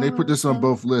cheat and they put this on heart.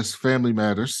 both lists. Family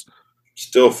Matters.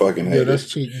 Still fucking Yeah, hate that's it.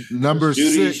 cheating. Number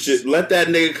Judy 6. should let that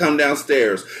nigga come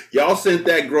downstairs. Y'all sent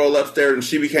that girl upstairs and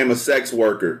she became a sex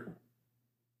worker.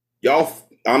 Y'all,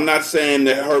 I'm not saying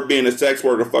that her being a sex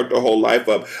worker fucked her whole life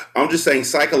up. I'm just saying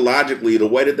psychologically, the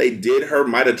way that they did her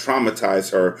might have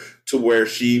traumatized her to where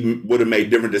she would have made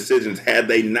different decisions had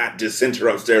they not just sent her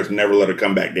upstairs and never let her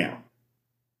come back down.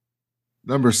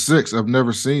 Number 6, I've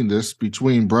never seen this.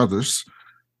 Between Brothers.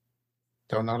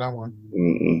 Don't know that one.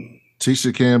 Mm-mm.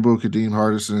 Tisha Campbell, Kadeem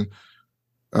Hardison.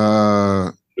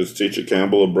 Is Teacher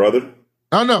Campbell a brother?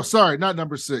 Oh no, sorry, not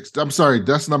number 6. I'm sorry,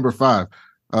 that's number 5.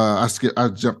 I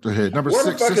jumped ahead. Number Where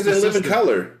 6, the fuck is Sister, it Living Sister.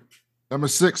 Color? Number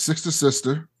 6, Sister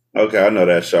Sister. Okay, I know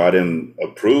that show. I didn't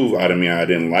approve. I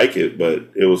didn't like it, but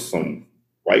it was some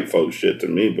white folk shit to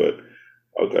me. But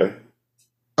okay.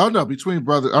 Oh no, Between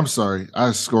Brothers. I'm sorry,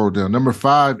 I scrolled down. Number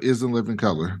 5 is In Living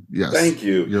Color. Yes, Thank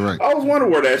you. You're right. I was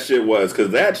wondering where that shit was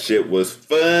because that shit was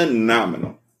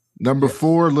phenomenal. Number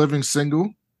 4, Living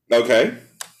Single. Okay.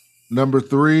 Number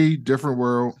 3, Different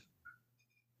World.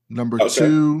 Number Okay.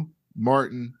 2,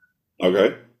 Martin.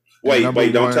 Okay. Wait,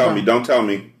 number don't one- tell me. Don't tell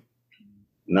me.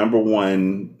 Number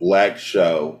 1 black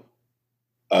show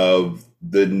of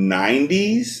the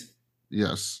 90s?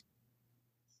 Yes.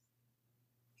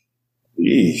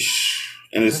 Yeesh.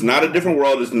 And it's not A Different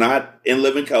World. It's not In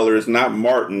Living Color. It's not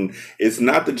Martin. It's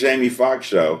not the Jamie Foxx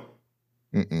show.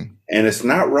 Mm-mm. And it's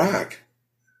not rock.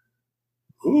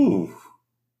 Ooh.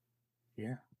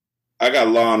 Yeah. I got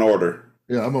Law and Order.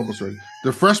 Yeah, I'm almost ready.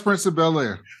 The Fresh Prince of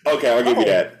Bel-Air. Okay, I'll give you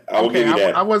that. I will give you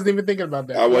that. I wasn't even thinking about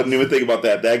that. I wasn't even thinking about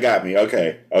that. That got me.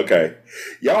 Okay.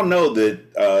 Y'all know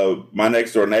that my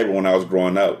next door neighbor when I was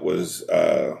growing up was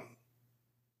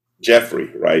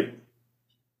Jeffrey, right?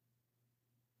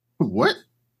 What?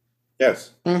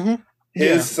 Yes. Mm-hmm.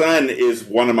 His son is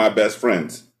one of my best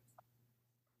friends.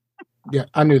 Yeah,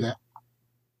 I knew that.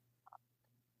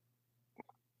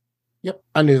 Yep,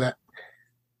 I knew that.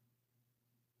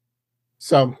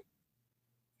 So.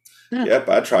 Yeah. Yep,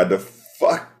 I tried to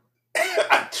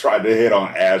hit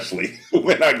on Ashley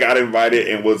when I got invited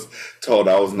and was told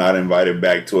I was not invited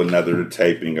back to another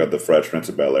taping of The Fresh Prince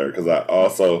of Bel-Air because I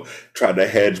also tried to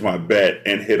hedge my bet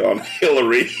and hit on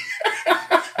Hillary.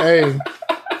 Hey,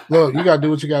 look, you got to do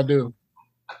what you got to do.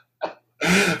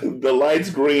 The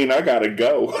light's green. I gotta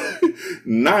go.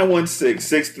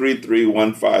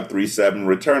 916-633-1537.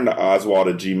 Return to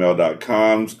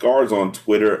Oswald@gmail.com. Scar's on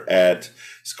Twitter at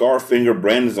Scarfinger.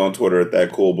 Brandon's on Twitter at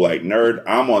That Cool Black Nerd.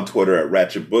 I'm on Twitter at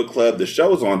Ratchet Book Club. The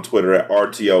show's on Twitter at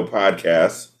RTO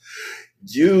Podcasts.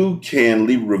 You can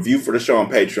leave a review for the show on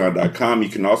Patreon.com. You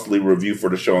can also leave a review for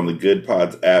the show on the Good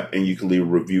Pods app, and you can leave a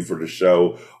review for the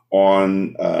show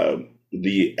on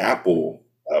the Apple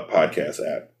Podcast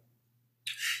app.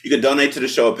 You can donate to the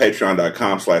show at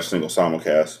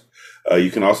patreon.com/singlesimulcast. You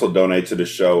can also donate to the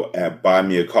show at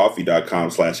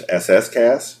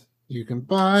buymeacoffee.com/sscast. You can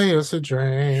buy us a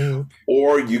drink.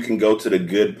 Or you can go to the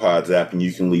Good Pods app and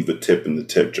you can leave a tip in the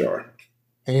tip jar.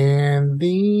 And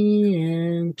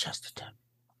then just a tip.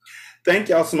 Thank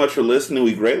y'all so much for listening.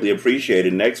 We greatly appreciate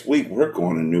it. Next week, we're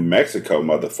going to New Mexico,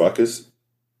 motherfuckers.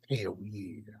 Hell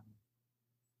yeah.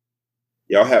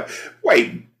 Y'all have...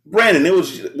 Wait... Brandon,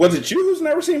 was it you who's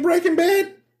never seen Breaking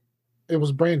Bad? It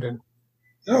was Brandon.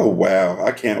 Oh, wow.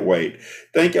 I can't wait.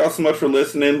 Thank y'all so much for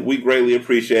listening. We greatly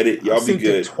appreciate it. Y'all be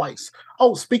good. Twice.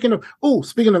 Oh, speaking of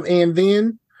and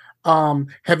then,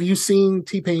 have you seen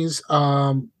T-Pain's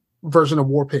version of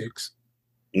War Pigs?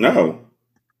 No.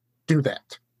 Do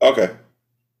that. Okay.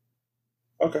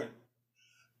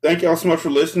 Thank y'all so much for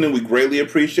listening. We greatly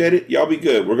appreciate it. Y'all be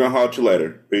good. We're going to holler at you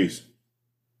later. Peace.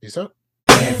 Peace out.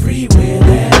 Everywhere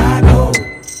that I go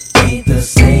ain't the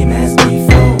same as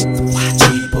before.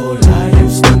 People I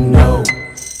used to know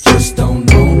just don't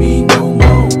know me no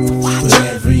more. But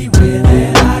everywhere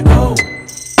that I go,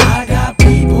 I got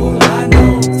people I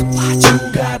know.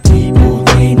 You got people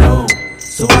they know.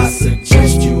 So I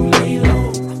suggest you lay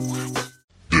low.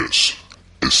 This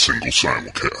is Single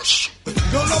Simulcast.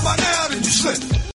 Don't know by now that you slip.